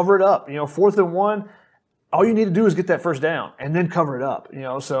to cover it up. 4th and 1. All you need to do is get that first down and then cover it up,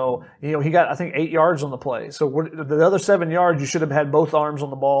 So, he got, I think, 8 yards on the play. So the other 7 yards, you should have had both arms on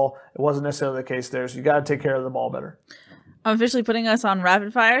the ball. It wasn't necessarily the case there. So you got to take care of the ball better. I'm officially putting us on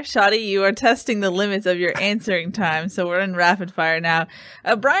rapid fire. Shotty, you are testing the limits of your answering time, so we're in rapid fire now.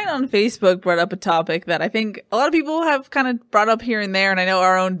 Brian on Facebook brought up a topic that I think a lot of people have kind of brought up here and there, and I know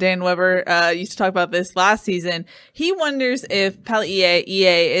our own Dan Weber used to talk about this last season. He wonders if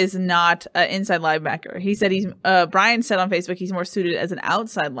EA is not an inside linebacker. He said Brian said on Facebook he's more suited as an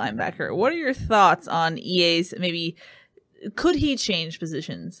outside linebacker. What are your thoughts on EA's maybe? Could he change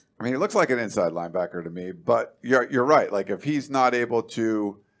positions? I mean, he looks like an inside linebacker to me, but you're right. Like if he's not able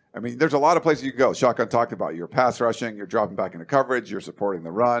to, I mean, there's a lot of places you can go. Shotgun talked about you're pass rushing, you're dropping back into coverage, you're supporting the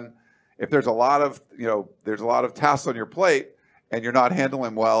run. If there's a lot of, there's a lot of tasks on your plate and you're not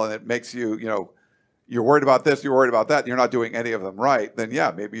handling well and it makes you, you're worried about this, you're worried about that, and you're not doing any of them right, then yeah,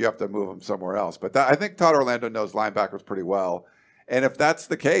 maybe you have to move them somewhere else. But I think Todd Orlando knows linebackers pretty well. And if that's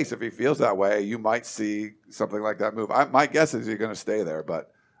the case, if he feels that way, you might see something like that move. My guess is he's going to stay there,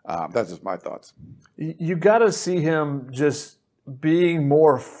 but that's just my thoughts. You got to see him just being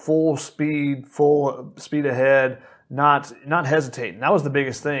more full speed ahead, not hesitating. That was the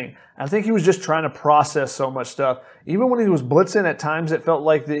biggest thing. I think he was just trying to process so much stuff. Even when he was blitzing, at times it felt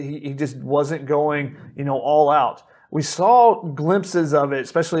like that he just wasn't going, all out. We saw glimpses of it,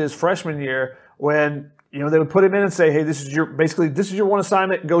 especially his freshman year, when they would put him in and say, hey, this is your one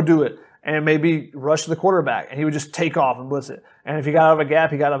assignment, go do it. And maybe rush the quarterback. And he would just take off and blitz it. And if he got out of a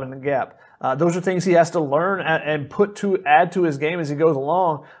gap, he got out of a gap. Those are things he has to learn and add to his game as he goes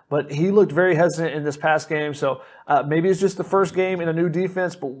along. But he looked very hesitant in this past game. So maybe it's just the first game in a new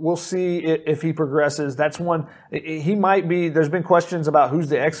defense, but we'll see if he progresses. That's one. He might be. There's been questions about who's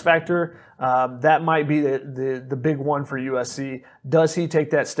the X factor. That might be the big one for USC. Does he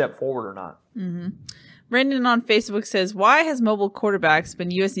take that step forward or not? Mm-hmm. Brandon on Facebook says, why has mobile quarterbacks been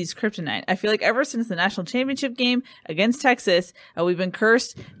USC's kryptonite? I feel like ever since the national championship game against Texas, we've been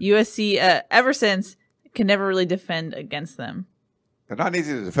cursed. USC, ever since, can never really defend against them. They're not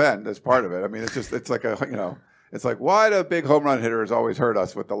easy to defend. That's part of it. I mean, it's like why do big home run hitters always hurt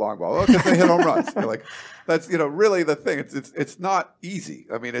us with the long ball? Oh, because they hit home runs. You're like, that's, really the thing. It's not easy.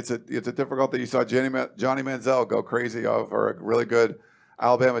 I mean, it's a difficult thing. You saw Johnny Manziel go crazy over a really good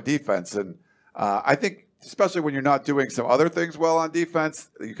Alabama defense. And I think, especially when you're not doing some other things well on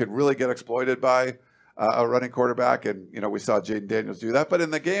defense, you can really get exploited by a running quarterback. And, we saw Jaden Daniels do that. But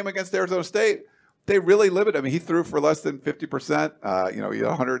in the game against Arizona State, they really limited. I mean, he threw for less than 50%. He had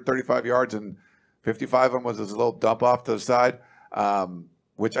 135 yards and 55 of them was his little dump off to the side,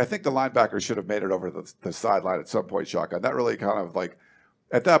 which I think the linebackers should have made it over the sideline at some point, Shotgun. That really kind of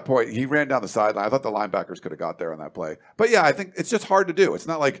at that point, he ran down the sideline. I thought the linebackers could have got there on that play. But yeah, I think it's just hard to do. It's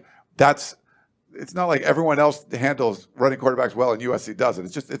not like everyone else handles running quarterbacks well and USC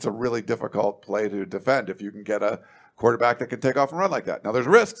doesn't. It's a really difficult play to defend if you can get a quarterback that can take off and run like that. Now there's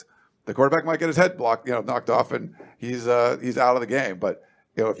risks. The quarterback might get his head knocked off and he's out of the game. But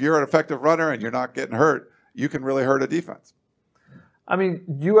if you're an effective runner and you're not getting hurt, you can really hurt a defense. I mean,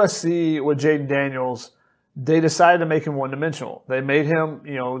 USC with Jaden Daniels, they decided to make him one-dimensional. They made him,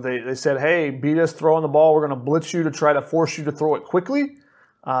 they said, hey, beat us throwing the ball. We're going to blitz you to try to force you to throw it quickly.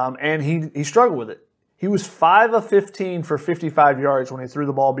 And he struggled with it. He was 5 of 15 for 55 yards when he threw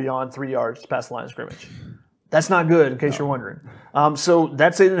the ball beyond 3 yards past the line of scrimmage. That's not good, in case you're wondering. So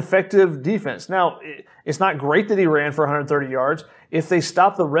that's an effective defense. Now, it's not great that he ran for 130 yards. If they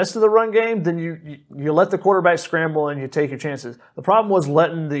stop the rest of the run game, then you let the quarterback scramble and you take your chances. The problem was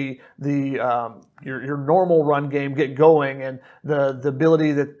letting your normal run game get going, and the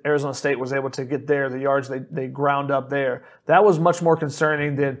ability that Arizona State was able to get there, the yards they ground up there. That was much more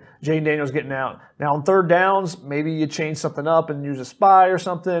concerning than Jaden Daniels getting out. Now on third downs, maybe you change something up and use a spy or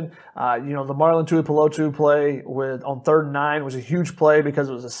something. The Marlon Tuipulotu play on 3rd and 9 was a huge play because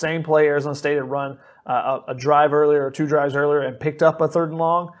it was the same play Arizona State had run a drive earlier or 2 drives earlier and picked up a 3rd and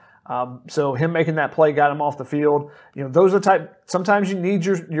long. So him making that play got him off the field. Those are sometimes you need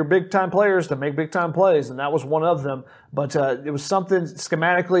your big time players to make big time plays, and that was one of them. But it was something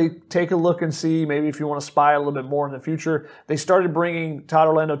schematically. Take a look and see maybe if you want to spy a little bit more in the future. They started bringing. Todd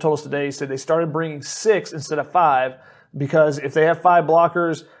Orlando told us today. He said they started bringing 6 instead of 5 because if they have 5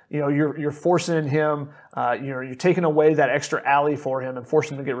 blockers, you're forcing him, you're taking away that extra alley for him and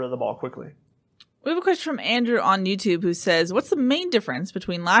forcing him to get rid of the ball quickly. We have a question from Andrew on YouTube who says, what's the main difference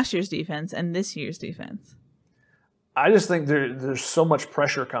between last year's defense and this year's defense? I just think there's so much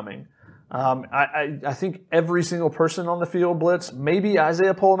pressure coming. I think every single person on the field blitzed. Maybe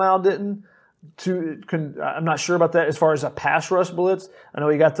Isaiah Polamau didn't. I'm not sure about that as far as a pass rush blitz. I know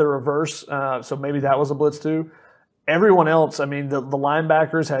he got the reverse, so maybe that was a blitz too. Everyone else, I mean, the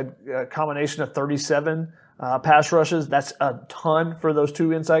linebackers had a combination of 37 pass rushes. That's a ton for those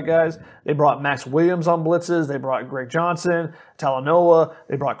two inside guys. They brought Max Williams on blitzes. They brought Greg Johnson, Talanoa.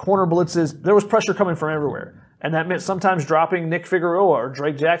 They brought corner blitzes. There was pressure coming from everywhere. And that meant sometimes dropping Nick Figueroa or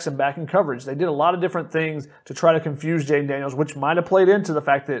Drake Jackson back in coverage. They did a lot of different things to try to confuse Jaden Daniels, which might have played into the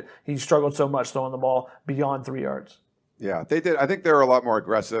fact that he struggled so much throwing the ball beyond 3 yards. Yeah, they did. I think they were a lot more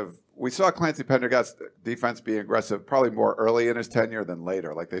aggressive. We saw Clancy Pendergast's defense be aggressive probably more early in his tenure than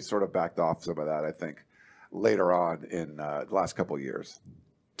later. Like they sort of backed off some of that, I think, later on in the last couple of years.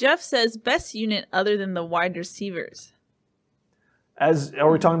 Jeff says, best unit other than the wide receivers. Are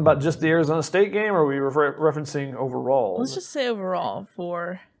we talking about just the Arizona State game, or are we referencing overall? Let's just say overall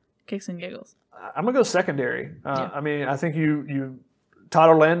for kicks and giggles. I'm gonna go secondary. I mean, I think Todd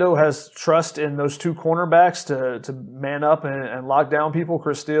Orlando has trust in those two cornerbacks to man up and lock down people,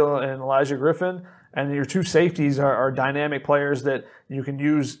 Chris Steele and Elijah Griffin. And your two safeties are dynamic players that you can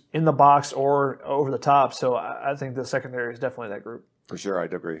use in the box or over the top. So I think the secondary is definitely that group. For sure,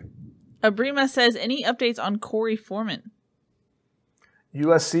 I'd agree. Abrima says, any updates on Corey Foreman?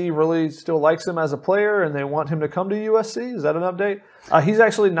 USC really still likes him as a player, and they want him to come to USC. Is that an update? He's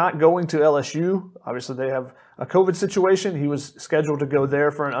actually not going to LSU. Obviously, they have a COVID situation. He was scheduled to go there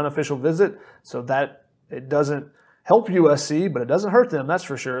for an unofficial visit, so that it doesn't help USC, but it doesn't hurt them, that's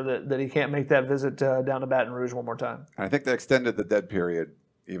for sure, that he can't make that visit down to Baton Rouge one more time. I think they extended the dead period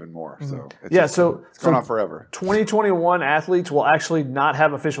even more. So it's going on forever. 2021 athletes will actually not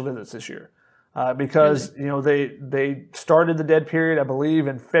have official visits this year. Because they started the dead period, I believe,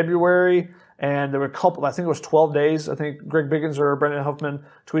 in February, and there were a couple. I think it was 12 days. I think Greg Biggins or Brendan Huffman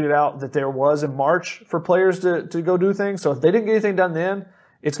tweeted out that there was in March for players to go do things. So if they didn't get anything done then,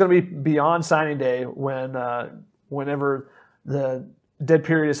 it's going to be beyond signing day whenever the dead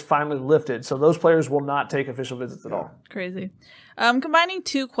period is finally lifted. So those players will not take official visits at all. Crazy. Combining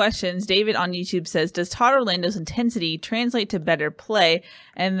two questions, David on YouTube says, does Todd Orlando's intensity translate to better play?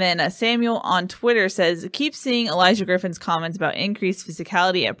 And then Samuel on Twitter says, keep seeing Elijah Griffin's comments about increased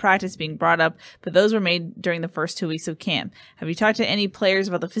physicality at practice being brought up, but those were made during the first 2 weeks of camp. Have you talked to any players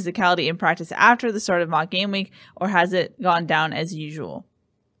about the physicality in practice after the start of mock game week, or has it gone down as usual?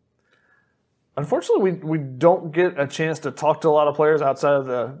 Unfortunately, we don't get a chance to talk to a lot of players outside of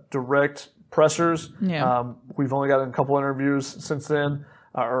the direct pressers. Yeah. We've only gotten a couple interviews since then,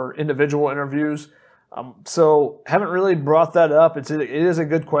 or individual interviews. So haven't really brought that up. It is a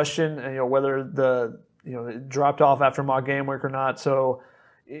good question, whether it dropped off after mock game week or not. So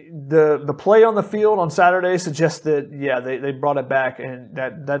the play on the field on Saturday suggests that they brought it back, and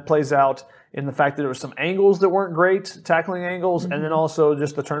that plays out in the fact that there were some angles that weren't great, tackling angles, and then also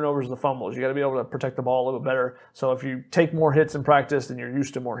just the turnovers and the fumbles. You got to be able to protect the ball a little bit better. So if you take more hits in practice, then you're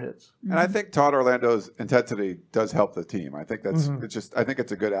used to more hits. And I think Todd Orlando's intensity does help the team. I think I think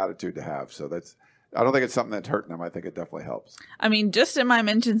it's a good attitude to have. So I don't think it's something that's hurting them. I think it definitely helps. I mean, just in my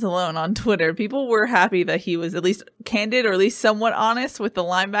mentions alone on Twitter, people were happy that he was at least candid or at least somewhat honest with the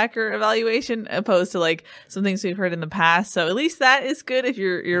linebacker evaluation, opposed to like some things we've heard in the past. So at least that is good. If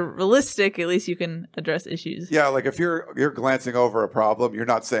you're realistic, at least you can address issues. Yeah, like if you're glancing over a problem, you're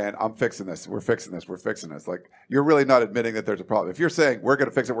not saying, I'm fixing this, we're fixing this, we're fixing this. Like you're really not admitting that there's a problem. If you're saying, we're going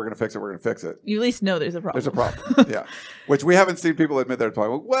to fix it, we're going to fix it, we're going to fix it. You at least know there's a problem. There's a problem, yeah. Which we haven't seen people admit there's a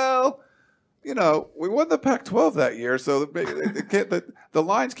problem. Well, we won the Pac-12 that year, so the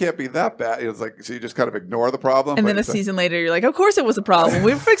lines can't be that bad. It's like, so you just kind of ignore the problem. And then a season later, you're like, of course it was a problem.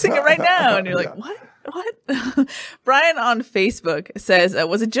 We're fixing it right now. And you're like, what? Brian on Facebook says,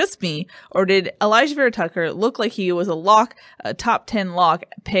 was it just me, or did Elijah Vera-Tucker look like he was a top 10 lock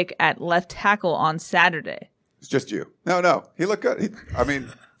pick at left tackle on Saturday? It's just you. No. He looked good.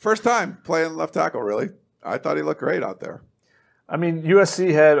 First time playing left tackle, really. I thought he looked great out there. I mean,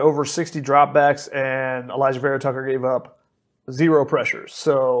 USC had over 60 dropbacks, and Elijah Vera-Tucker gave up 0 pressures.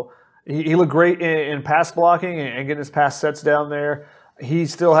 So he looked great in pass blocking and getting his pass sets down there. He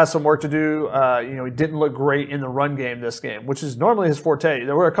still has some work to do. He didn't look great in the run game this game, which is normally his forte.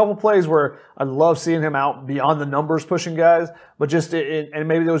 There were a couple plays where I love seeing him out beyond the numbers pushing guys, but and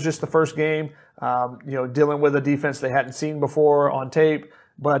maybe it was just the first game, dealing with a defense they hadn't seen before on tape.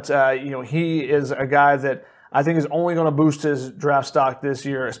 But, he is a guy that I think is only going to boost his draft stock this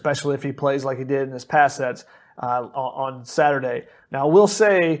year, especially if he plays like he did in his past sets on Saturday. Now, I will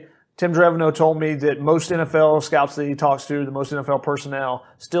say, Tim Drevno told me that most NFL scouts that he talks to, the most NFL personnel,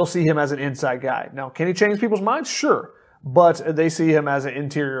 still see him as an inside guy. Now, can he change people's minds? Sure. But they see him as an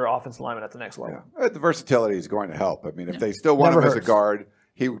interior offensive lineman at the next level. Yeah. The versality is going to help. I mean, if they still want him as a guard,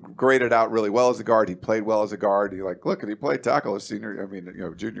 he graded out really well as a guard. He played well as a guard. He look, and he played tackle his junior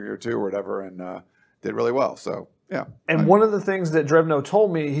year too or whatever, and did really well. So, yeah. And one of the things that Drevno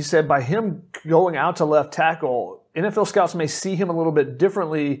told me, he said by him going out to left tackle, NFL scouts may see him a little bit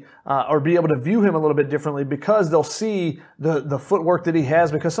differently or be able to view him a little bit differently because they'll see the footwork that he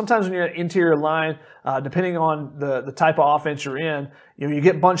has. Because sometimes when you're at interior line, depending on the type of offense you're in, you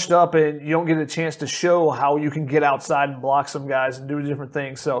get bunched up and you don't get a chance to show how you can get outside and block some guys and do different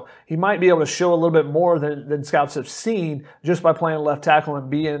things. So he might be able to show a little bit more than scouts have seen just by playing left tackle and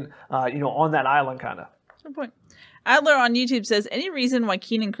being on that island kind of. Good point. Adler on YouTube says, any reason why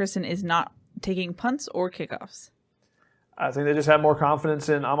Keenan Christen is not taking punts or kickoffs? I think they just have more confidence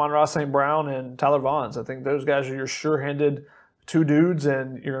in Amon-Ra St. Brown and Tyler Vaughns. I think those guys are your sure-handed two dudes,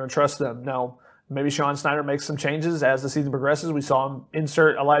 and you're going to trust them. Now, maybe Sean Snyder makes some changes as the season progresses. We saw him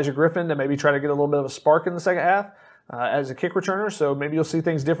insert Elijah Griffin to maybe try to get a little bit of a spark in the second half as a kick returner, so maybe you'll see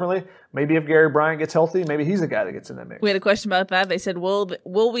things differently. Maybe if Gary Bryant gets healthy, maybe he's the guy that gets in that mix. We had a question about that. They said,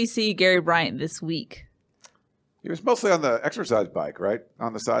 will we see Gary Bryant this week? He was mostly on the exercise bike, right?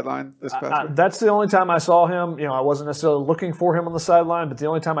 On the sideline this past week? That's the only time I saw him. I wasn't necessarily looking for him on the sideline, but the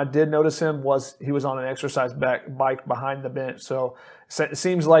only time I did notice him was he was on an exercise bike behind the bench. So it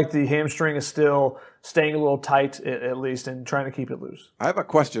seems like the hamstring is still staying a little tight, at least, and trying to keep it loose. I have a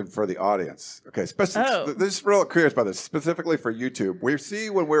question for the audience. Okay, this real curious about this, specifically for YouTube. We see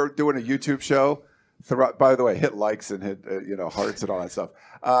when we're doing a YouTube show, by the way, hit likes and hit hearts and all that stuff.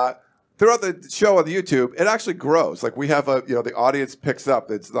 Throughout the show on the YouTube, it actually grows. Like we have the audience picks up.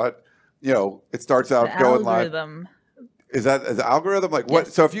 It's not, it starts out going algorithm. live. Is that an algorithm? Like what?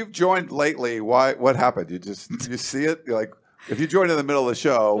 Yes. So if you've joined lately, what happened? You see it? Like if you joined in the middle of the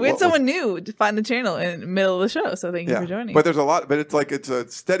show. We had someone new to find the channel in the middle of the show, so thank you for joining. But there's a lot, but it's a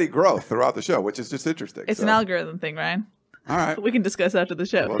steady growth throughout the show, which is just interesting. It's an algorithm thing, Ryan. All right. We can discuss after the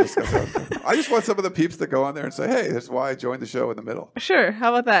show. We'll discuss after. I just want some of the peeps to go on there and say, hey, this is why I joined the show in the middle. Sure.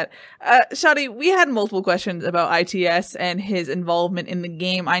 How about that? Shadi, we had multiple questions about ITS and his involvement in the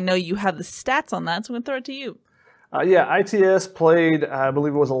game. I know you have the stats on that, so I'm going to throw it to you. ITS played, I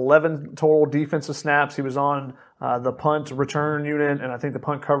believe it was 11 total defensive snaps. He was on the punt return unit and I think the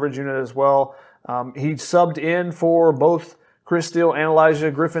punt coverage unit as well. He subbed in for both Chris Steele and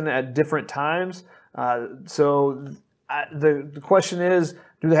Elijah Griffin at different times. The question is,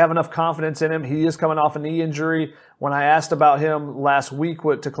 do they have enough confidence in him? He is coming off a knee injury. When I asked about him last week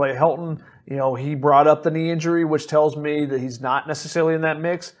to Clay Helton, he brought up the knee injury, which tells me that he's not necessarily in that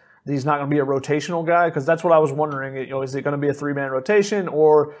mix. That he's not going to be a rotational guy, because that's what I was wondering. Is it going to be a three-man rotation,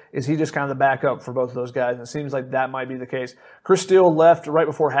 or is he just kind of the backup for both of those guys? And it seems like that might be the case. Chris Steele left right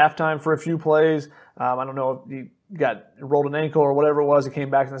before halftime for a few plays. I don't know if he rolled an ankle or whatever it was. He came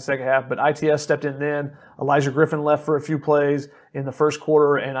back in the second half, but ITS stepped in then. Elijah Griffin left for a few plays in the first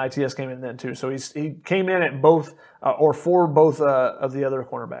quarter, and ITS came in then too. So he came in at both for both of the other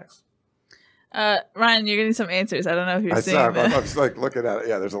cornerbacks. Ryan, you're getting some answers. I don't know if you're seeing that. I'm just looking at it.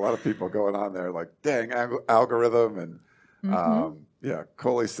 Yeah, there's a lot of people going on there like, dang, algorithm. And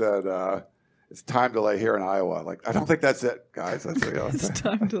Coley said it's time delay here in Iowa. Like, I don't think that's it, guys. That's it's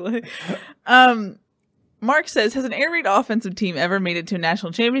time delay. Mark says, has an air raid offensive team ever made it to a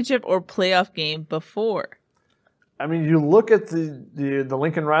national championship or playoff game before? I mean, you look at the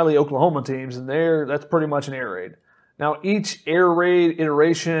Lincoln Riley Oklahoma teams, and that's pretty much an air raid. Now, each air raid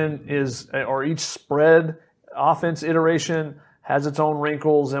iteration or each spread offense iteration has its own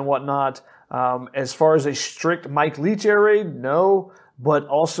wrinkles and whatnot. As far as a strict Mike Leach air raid, no, but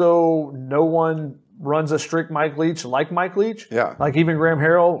also no one runs a strict Mike Leach like Mike Leach. Yeah. Like even Graham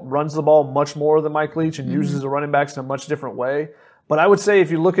Harrell runs the ball much more than Mike Leach and uses the running backs in a much different way. But I would say if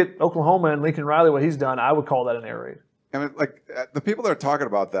you look at Oklahoma and Lincoln Riley, what he's done, I would call that an air raid. I mean, like the people that are talking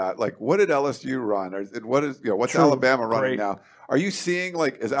about that, like, what did LSU run? Or what's Alabama running now? Are you seeing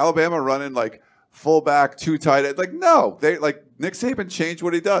is Alabama running like fullback, too tight end? Like, no, Nick Saban changed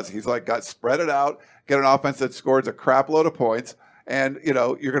what he does. He's got spread it out, get an offense that scores a crap load of points, and you're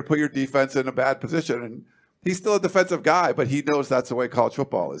going to put your defense in a bad position. And he's still a defensive guy, but he knows that's the way college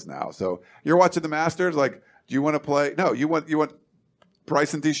football is now. So you're watching the Masters. Like, do you want to play? No, you want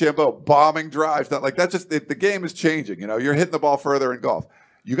Bryson DeChambeau bombing drives. That's just the game is changing. You're hitting the ball further in golf.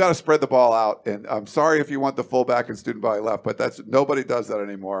 You got to spread the ball out. And I'm sorry if you want the fullback and student body left, but nobody does that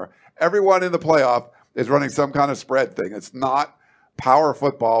anymore. Everyone in the playoff is running some kind of spread thing. It's not power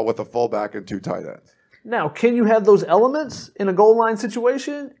football with a fullback and 2 tight ends. Now, can you have those elements in a goal line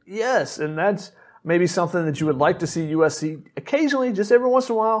situation? Yes, and that's maybe something that you would like to see USC occasionally, just every once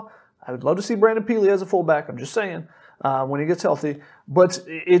in a while. I would love to see Brandon Peely as a fullback. I'm just saying, when he gets healthy. But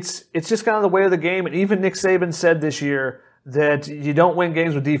it's just kind of the way of the game. And even Nick Saban said this year that you don't win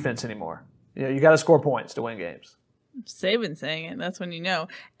games with defense anymore. You got to score points to win games. Saban saying it, that's when you know.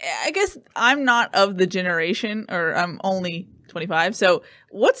 I guess I'm not of the generation, or I'm only 25. So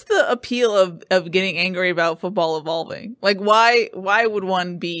what's the appeal of getting angry about football evolving? Like, why would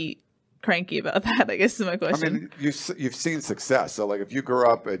one be cranky about that, I guess is my question. I mean, you've seen success. So, like, if you grew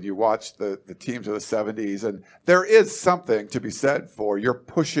up and you watched the teams of the 70s, and there is something to be said for you're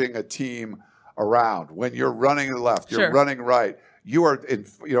pushing a team around. When you're running to the left, you're running right, you are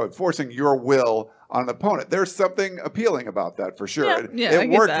enforcing your will on an opponent. There's something appealing about that for sure. Yeah, it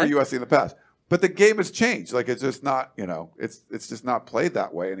worked for USC in the past. But the game has changed. Like, it's just not, it's just not played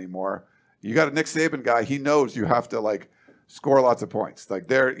that way anymore. You got a Nick Saban guy, he knows you have to, like, score lots of points. Like,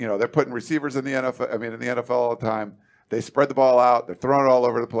 they're putting receivers in the NFL. I mean, in the NFL all the time. They spread the ball out. They're throwing it all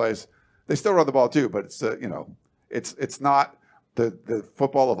over the place. They still run the ball too, but it's it's not the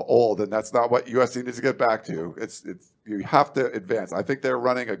football of old, and that's not what USC needs to get back to. It's you have to advance. I think they're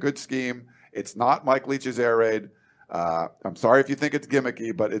running a good scheme. It's not Mike Leach's air raid. I'm sorry if you think it's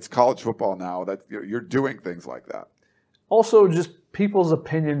gimmicky, but it's college football now. That you're doing things like that. Also, just people's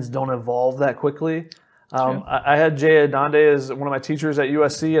opinions don't evolve that quickly. I had Jay Adonde as one of my teachers at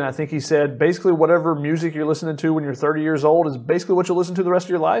USC, and I think he said basically whatever music you're listening to when you're 30 years old is basically what you'll listen to the rest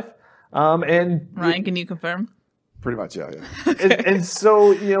of your life. And Ryan, can you confirm? Pretty much, yeah. and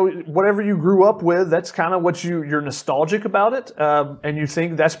so, whatever you grew up with, that's kind of what you're nostalgic about it, and you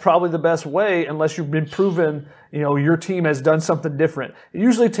think that's probably the best way unless you've been proven, your team has done something different. It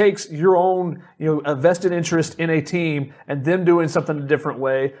usually takes your own, a vested interest in a team and them doing something a different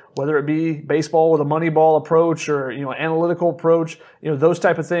way, whether it be baseball with a money ball approach or, analytical approach, those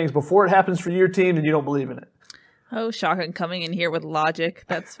type of things. Before it happens for your team, then you don't believe in it. Oh, shocking, coming in here with logic.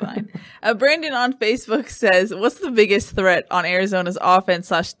 That's fine. Brandon on Facebook says, what's the biggest threat on Arizona's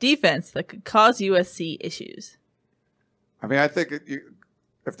offense/defense that could cause USC issues? I mean, I think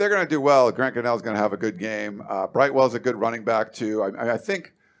if they're going to do well, Grant Gunnell's going to have a good game. Brightwell's a good running back, too. I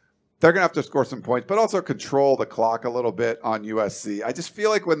think they're going to have to score some points, but also control the clock a little bit on USC. I just feel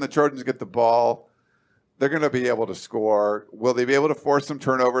like when the Trojans get the ball, they're going to be able to score. Will they be able to force some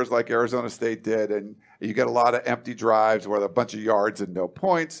turnovers like Arizona State did? And you get a lot of empty drives with a bunch of yards and no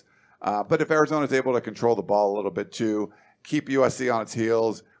points. But if Arizona is able to control the ball a little bit too, keep USC on its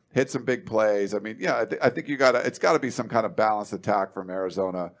heels, hit some big plays. I mean, yeah, I think it's got to be some kind of balanced attack from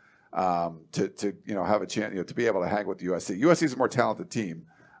Arizona to have a chance, to be able to hang with USC. USC is a more talented team,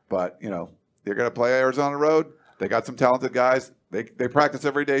 but they're going to play Arizona Road. They got some talented guys. They practice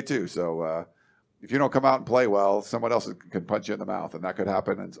every day too. So if you don't come out and play well, someone else can punch you in the mouth, and that could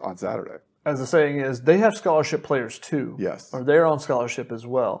happen on Saturday. As the saying is, they have scholarship players too. Yes. Or they're on scholarship as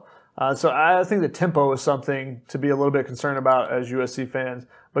well. So I think the tempo is something to be a little bit concerned about as USC fans.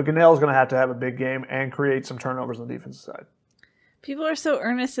 But Gunnell's going to have a big game and create some turnovers on the defensive side. People are so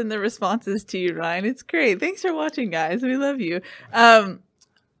earnest in their responses to you, Ryan. It's great. Thanks for watching, guys. We love you. Sean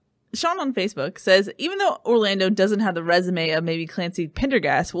on Facebook says, even though Orlando doesn't have the resume of maybe Clancy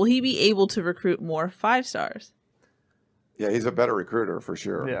Pendergast, will he be able to recruit more 5-stars? Yeah, he's a better recruiter for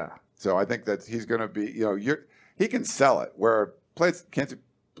sure. Yeah. So I think that he's going to be, he can sell it. Where Clancy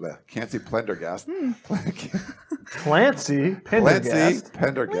Pendergast, Clancy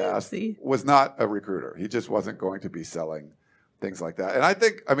Pendergast was not a recruiter. He just wasn't going to be selling things like that. And I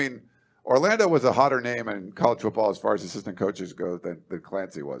think, Orlando was a hotter name in college football as far as assistant coaches go than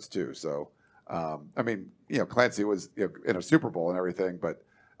Clancy was too. So, Clancy was in a Super Bowl and everything, but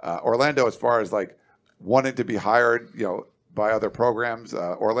Orlando, as far as like wanting to be hired, by other programs,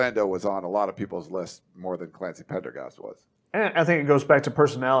 Orlando was on a lot of people's lists more than Clancy Pendergast was. And I think it goes back to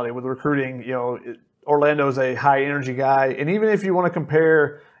personality with recruiting. Orlando's a high energy guy, and even if you want to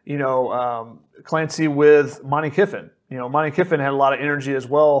compare, Clancy with Monty Kiffin. Monty Kiffin had a lot of energy as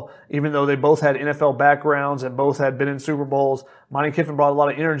well, even though they both had NFL backgrounds and both had been in Super Bowls. Monty Kiffin brought a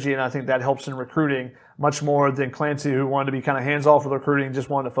lot of energy, and I think that helps in recruiting much more than Clancy, who wanted to be kind of hands-off with recruiting, just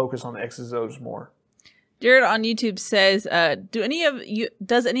wanted to focus on the X's and O's more. Jared on YouTube says, does any of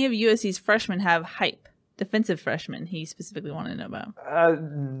USC's freshmen have hype? defensive freshman he specifically wanted to know about?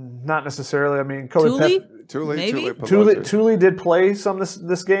 Not necessarily. I mean, Thule did play some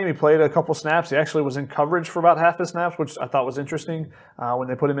this game. He played a couple snaps. He actually was in coverage for about half his snaps, which I thought was interesting when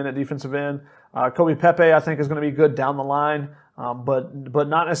they put him in at defensive end. Kobe Pepe, I think, is going to be good down the line, but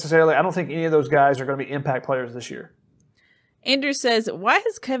not necessarily. I don't think any of those guys are going to be impact players this year. Andrew says, why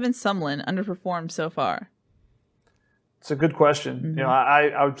has Kevin Sumlin underperformed so far? It's a good question. Mm-hmm. You know,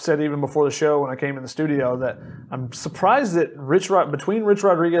 I said even before the show when I came in the studio that I'm surprised that between Rich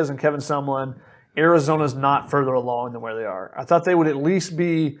Rodriguez and Kevin Sumlin, Arizona's not further along than where they are. I thought they would at least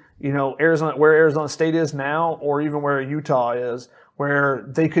be, you know, where Arizona State is now, or even where Utah is, where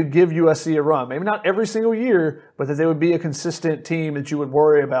they could give USC a run. Maybe not every single year, but that they would be a consistent team that you would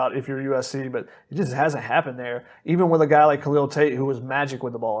worry about if you're USC. But it just hasn't happened there, even with a guy like Khalil Tate, who was magic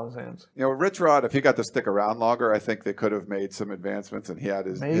with the ball in his hands. You know, Rich Rod, if he got to stick around longer, I think they could have made some advancements, and he had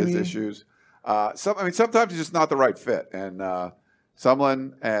his issues. Sometimes he's just not the right fit. And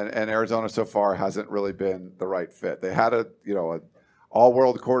Sumlin and Arizona so far hasn't really been the right fit. They had an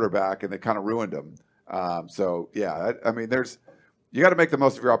all-world quarterback, and they kind of ruined him. You got to make the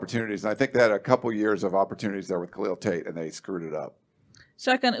most of your opportunities, and I think they had a couple years of opportunities there with Khalil Tate, and they screwed it up.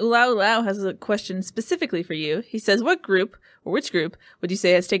 Shotgun Ulau Ulau has a question specifically for you. He says, which group would you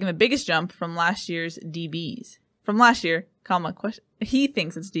say has taken the biggest jump from last year's DBs? From last year, question. He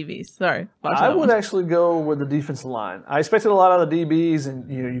thinks it's DBs. Sorry. I would actually go with the defensive line. I expected a lot of the DBs, and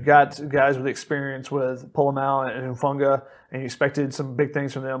you got guys with experience with Polamalu and Mfunga, and you expected some big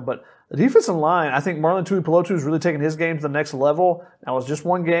things from them. But the defensive line, I think Marlon Tuipulotu is really taking his game to the next level. That was just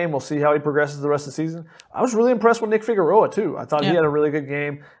one game. We'll see how he progresses the rest of the season. I was really impressed with Nick Figueroa, too. I thought he had a really good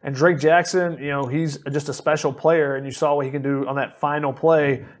game. And Drake Jackson, you know, he's just a special player, and you saw what he can do on that final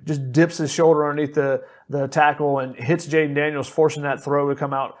play. Just dips his shoulder underneath the tackle and hits Jaden Daniels, forcing that throw to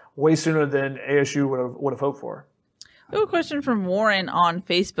come out way sooner than ASU would have hoped for. We have a question from Warren on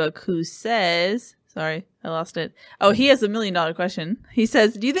Facebook who says, sorry, I lost it. Oh, he has $1 million question. He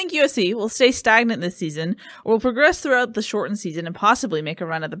says, do you think USC will stay stagnant this season or will progress throughout the shortened season and possibly make a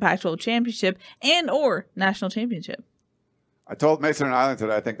run at the Pac-12 championship and or national championship? I told Mason and Island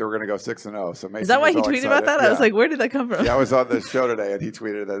today I think they were going to go 6-0. So Mason, is that why he tweeted excited about that? Yeah. I was like, where did that come from? Yeah, I was on the show today, and he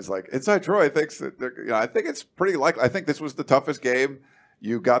tweeted that it's like Inside Troy thinks that I think it's pretty likely. I think this was the toughest game.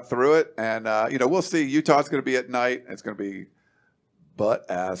 You got through it, and we'll see. Utah's going to be at night. It's going to be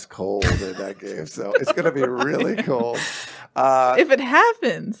butt-ass cold in that game, so it's going to be really cold. If it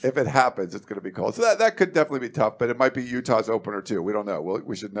happens, it's going to be cold. So that could definitely be tough, but it might be Utah's opener too. We don't know.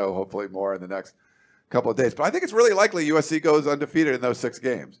 We should know hopefully more in the next couple of days. But I think it's really likely USC goes undefeated in those 6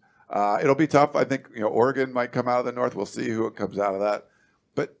 games. It'll be tough. I think Oregon might come out of the North. We'll see who comes out of that.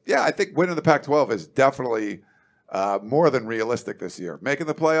 But yeah, I think winning the Pac-12 is definitely more than realistic this year. Making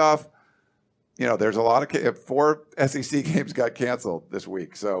the playoff, there's a lot of 4 SEC games got canceled this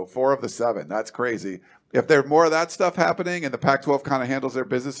week, so 4 of the 7. That's crazy. If there's more of that stuff happening and the Pac-12 kind of handles their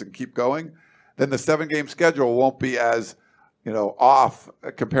business and keep going, then the 7-game schedule won't be as off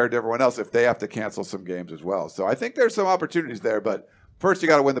compared to everyone else if they have to cancel some games as well. So I think there's some opportunities there, but first you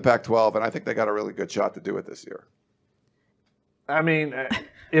got to win the Pac-12, and I think they got a really good shot to do it this year. I mean,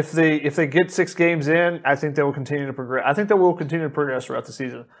 if they get 6 games in, I think they will continue to progress. I think they will continue to progress throughout the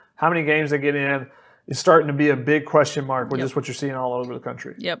season. How many games they get in is starting to be a big question mark with just what you're seeing all over the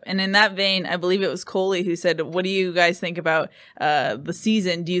country. Yep. And in that vein, I believe it was Coley who said, what do you guys think about the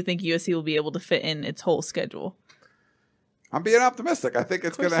season? Do you think USC will be able to fit in its whole schedule? I'm being optimistic. I think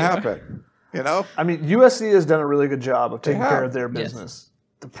it's going to happen. I mean, USC has done a really good job of taking care of their business. Yes.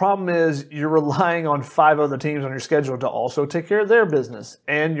 The problem is you're relying on 5 other teams on your schedule to also take care of their business,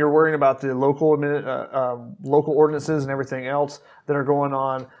 and you're worrying about the local ordinances and everything else that are going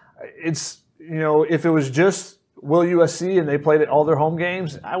on. It's if it was just will USC and they played at all their home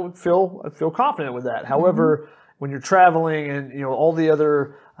games, I'd feel confident with that. However, when you're traveling and all the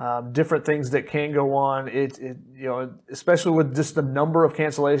other different things that can go on, especially with just the number of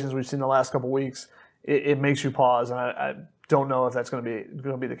cancellations we've seen the last couple of weeks, it makes you pause, and I don't know if that's going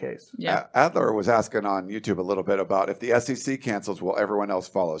to be the case. Yeah. Adler was asking on YouTube a little bit about if the SEC cancels, will everyone else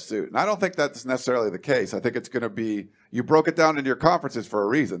follow suit? And I don't think that's necessarily the case. I think it's going to be, you broke it down into your conferences for a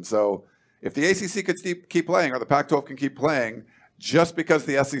reason. So if the ACC could keep playing or the Pac-12 can keep playing, just because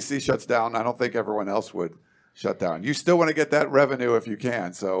the SEC shuts down, I don't think everyone else would shut down. You still want to get that revenue if you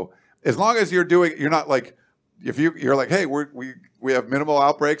can. So as long as you're not like, if you're like, hey, we have minimal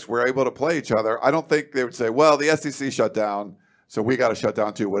outbreaks, we're able to play each other, I don't think they would say, well, the SEC shut down, So we got to shut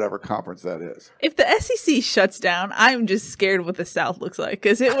down too, whatever conference that is. If the SEC shuts down, I'm just scared what the South looks like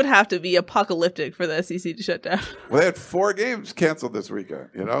because it would have to be apocalyptic for the SEC to shut down. Well, they had 4 games canceled this weekend.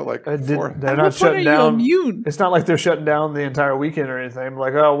 Like 4. They're not shutting down. Immune? It's not like they're shutting down the entire weekend or anything.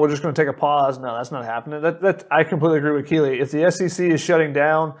 Like, oh, we're just going to take a pause. No, that's not happening. I completely agree with Keely. If the SEC is shutting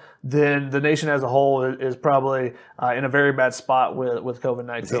down, then the nation as a whole is probably in a very bad spot with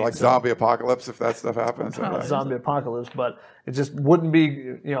COVID-19. Is it like zombie apocalypse if that stuff happens? Not zombie apocalypse, but it just wouldn't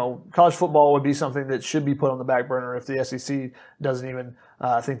be, college football would be something that should be put on the back burner if the SEC doesn't even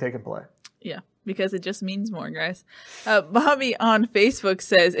think they can play. Yeah, because it just means more, guys. Bobby on Facebook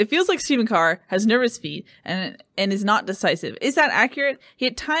says, it feels like Stephen Carr has nervous feet and is not decisive. Is that accurate? He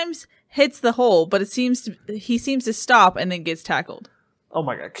at times hits the hole, but he seems to stop and then gets tackled. Oh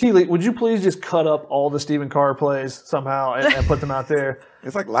my God. Keely, would you please just cut up all the Stephen Carr plays somehow and put them out there?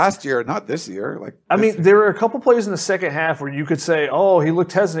 It's like last year, not this year. There were a couple plays in the second half where you could say, oh, he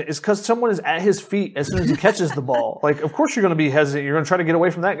looked hesitant. It's because someone is at his feet as soon as he catches the ball. Of course you're going to be hesitant. You're going to try to get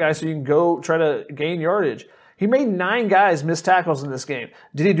away from that guy so you can go try to gain yardage. He made 9 guys miss tackles in this game.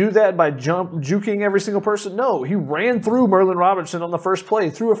 Did he do that by juking every single person? No. He ran through Merlin Robertson on the first play,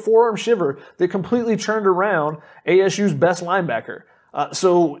 threw a forearm shiver that completely turned around ASU's best linebacker.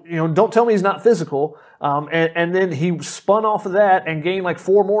 Don't tell me he's not physical. And then he spun off of that and gained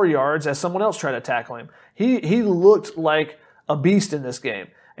 4 more yards as someone else tried to tackle him. He looked like a beast in this game.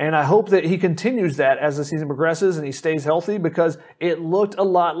 And I hope that he continues that as the season progresses and he stays healthy because it looked a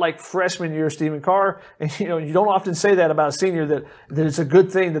lot like freshman year Stephen Carr. And, you don't often say that about a senior that it's a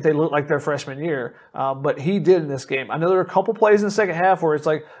good thing that they look like their freshman year. But he did in this game. I know there were a couple plays in the second half where it's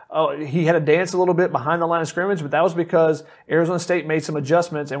he had to dance a little bit behind the line of scrimmage, but that was because Arizona State made some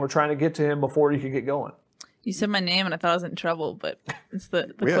adjustments and were trying to get to him before he could get going. You said my name and I thought I was in trouble, but it's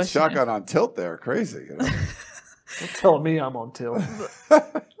the we had shotgun on tilt there. Crazy. Don't tell me I'm on tilt.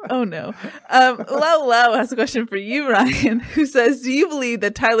 Oh, no. Lau has a question for you, Ryan, who says, do you believe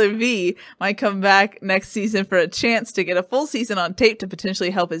that Tyler V might come back next season for a chance to get a full season on tape to potentially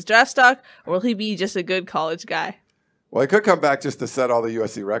help his draft stock, or will he be just a good college guy? Well, he could come back just to set all the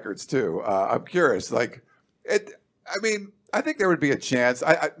USC records, too. I'm curious. I think there would be a chance.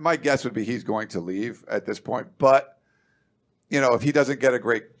 My guess would be he's going to leave at this point, but if he doesn't get a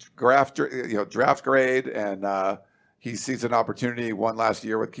great draft grade and he sees an opportunity one last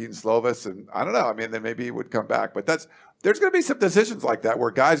year with Keaton Slovis, and I don't know. Then maybe he would come back. But there's going to be some decisions like that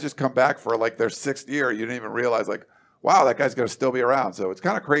where guys just come back for their 6th year. You didn't even realize wow, that guy's going to still be around. So it's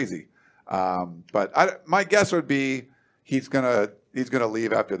kind of crazy. But my guess would be he's going to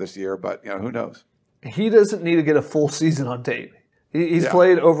leave after this year. But who knows? He doesn't need to get a full season on tape. He's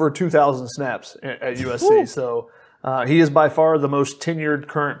played over 2,000 snaps at USC. Woo. So. He is by far the most tenured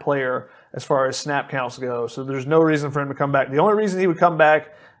current player as far as snap counts go. So there's no reason for him to come back. The only reason he would come back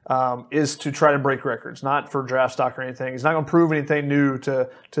is to try to break records, not for draft stock or anything. He's not going to prove anything new to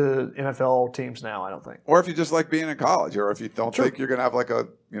NFL teams now, I don't think. Or if you just like being in college, or if you don't think you're going to have a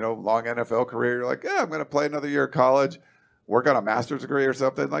long NFL career, you're like, yeah, I'm going to play another year of college, work on a master's degree or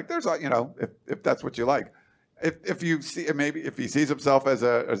something. There's if that's what you like. If you see maybe if he sees himself as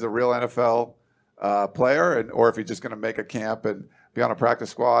a real NFL player, or if he's just going to make a camp and be on a practice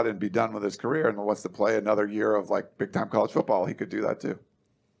squad and be done with his career and wants to play another year of big time college football, he could do that too.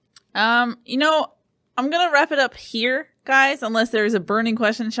 I'm going to wrap it up here, guys, unless there's a burning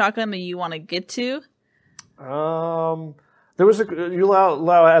question, Shotgun, that you want to get to. There was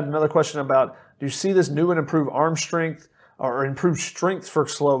Lau had another question about, do you see this new and improved arm strength or improved strength for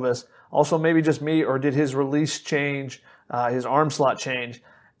Slovis? Also, maybe just me, or did his release change, his arm slot change?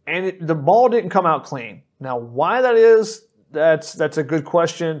 And the ball didn't come out clean. Now, why that is, that's a good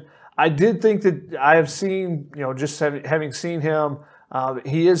question. I did think that I have seen, just having seen him,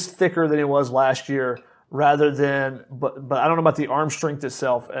 he is thicker than he was last year, but I don't know about the arm strength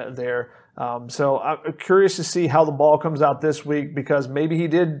itself there. So I'm curious to see how the ball comes out this week, because maybe he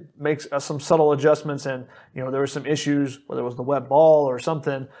did make some subtle adjustments and, there were some issues, whether it was the wet ball or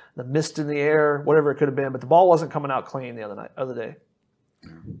something, the mist in the air, whatever it could have been, but the ball wasn't coming out clean the other day.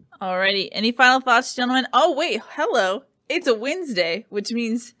 Alrighty. Any final thoughts, gentlemen? Oh, wait. Hello. It's a Wednesday, which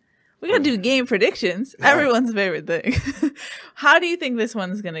means we got to do game predictions. Yeah. Everyone's favorite thing. How do you think this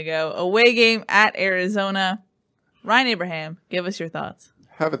one's going to go? Away game at Arizona. Ryan Abraham, give us your thoughts.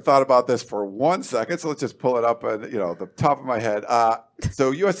 Haven't thought about this for 1 second, so let's just pull it up at the top of my head.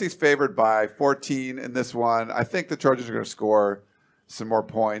 So USC's favored by 14 in this one. I think the Trojans are going to score some more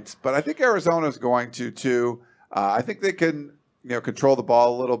points, but I think Arizona's going to too. I think they can control the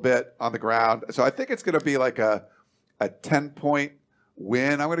ball a little bit on the ground. So I think it's going to be like a 10-point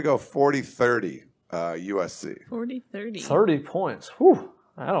win. I'm going to go 40-30 USC. 40-30. 30 points. Whew.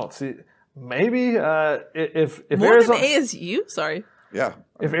 I don't see. Maybe if More Arizona than ASU? Sorry. Yeah.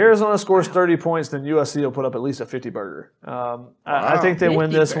 if Arizona scores 30 points, then USC will put up at least a 50-burger. I think they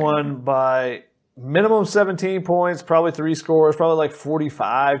win this one by minimum 17 points, probably 3 scores, probably like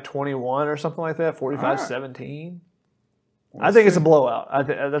 45-21 or something like that, 45-17. I think it's a blowout.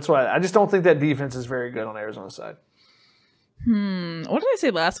 That's why I just don't think that defense is very good on Arizona's side. What did I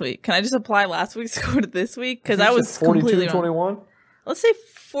say last week? Can I just apply last week's score to this week? Because I was 42-21. Let's say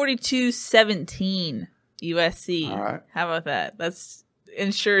 42-17 USC. All right. How about that? That's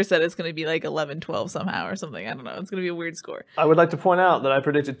ensures that it's going to be like 11-12 somehow or something. I don't know. It's going to be a weird score. I would like to point out that I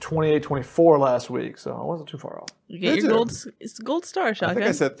predicted 28-24 last week, so I wasn't too far off. You get your gold. It's a gold star, Shotgun. I think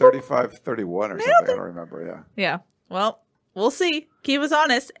I said 35-31 or something. I don't remember. Yeah. Yeah. Well, we'll see. Keep us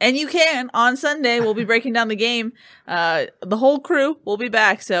honest. And you can. On Sunday, we'll be breaking down the game. The whole crew will be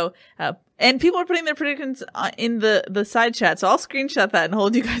back. So, and people are putting their predictions in the side chat. So I'll screenshot that and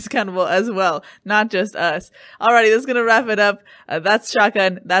hold you guys accountable as well. Not just us. Alrighty, that's going to wrap it up. That's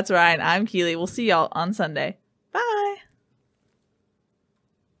Shotgun. That's Ryan. I'm Keely. We'll see y'all on Sunday. Bye.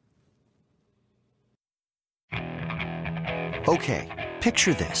 Okay,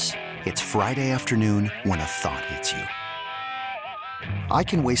 picture this. It's Friday afternoon when a thought hits you. I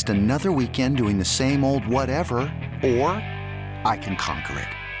can waste another weekend doing the same old whatever, or I can conquer it.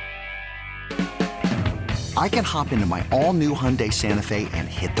 I can hop into my all-new Hyundai Santa Fe and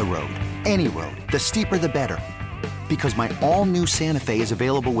hit the road. Any road. The steeper, the better. Because my all-new Santa Fe is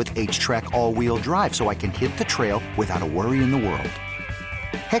available with H-Track all-wheel drive, so I can hit the trail without a worry in the world.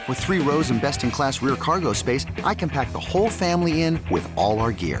 Heck, with 3 rows and best-in-class rear cargo space, I can pack the whole family in with all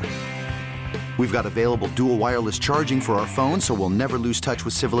our gear. We've got available dual wireless charging for our phones, so we'll never lose touch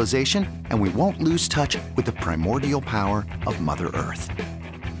with civilization, and we won't lose touch with the primordial power of Mother Earth.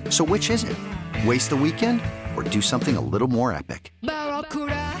 So which is it? Waste the weekend or do something a little more epic?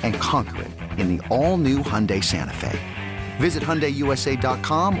 And conquer it in the all-new Hyundai Santa Fe. Visit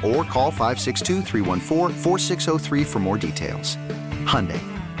HyundaiUSA.com or call 562-314-4603 for more details. Hyundai,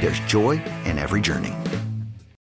 there's joy in every journey.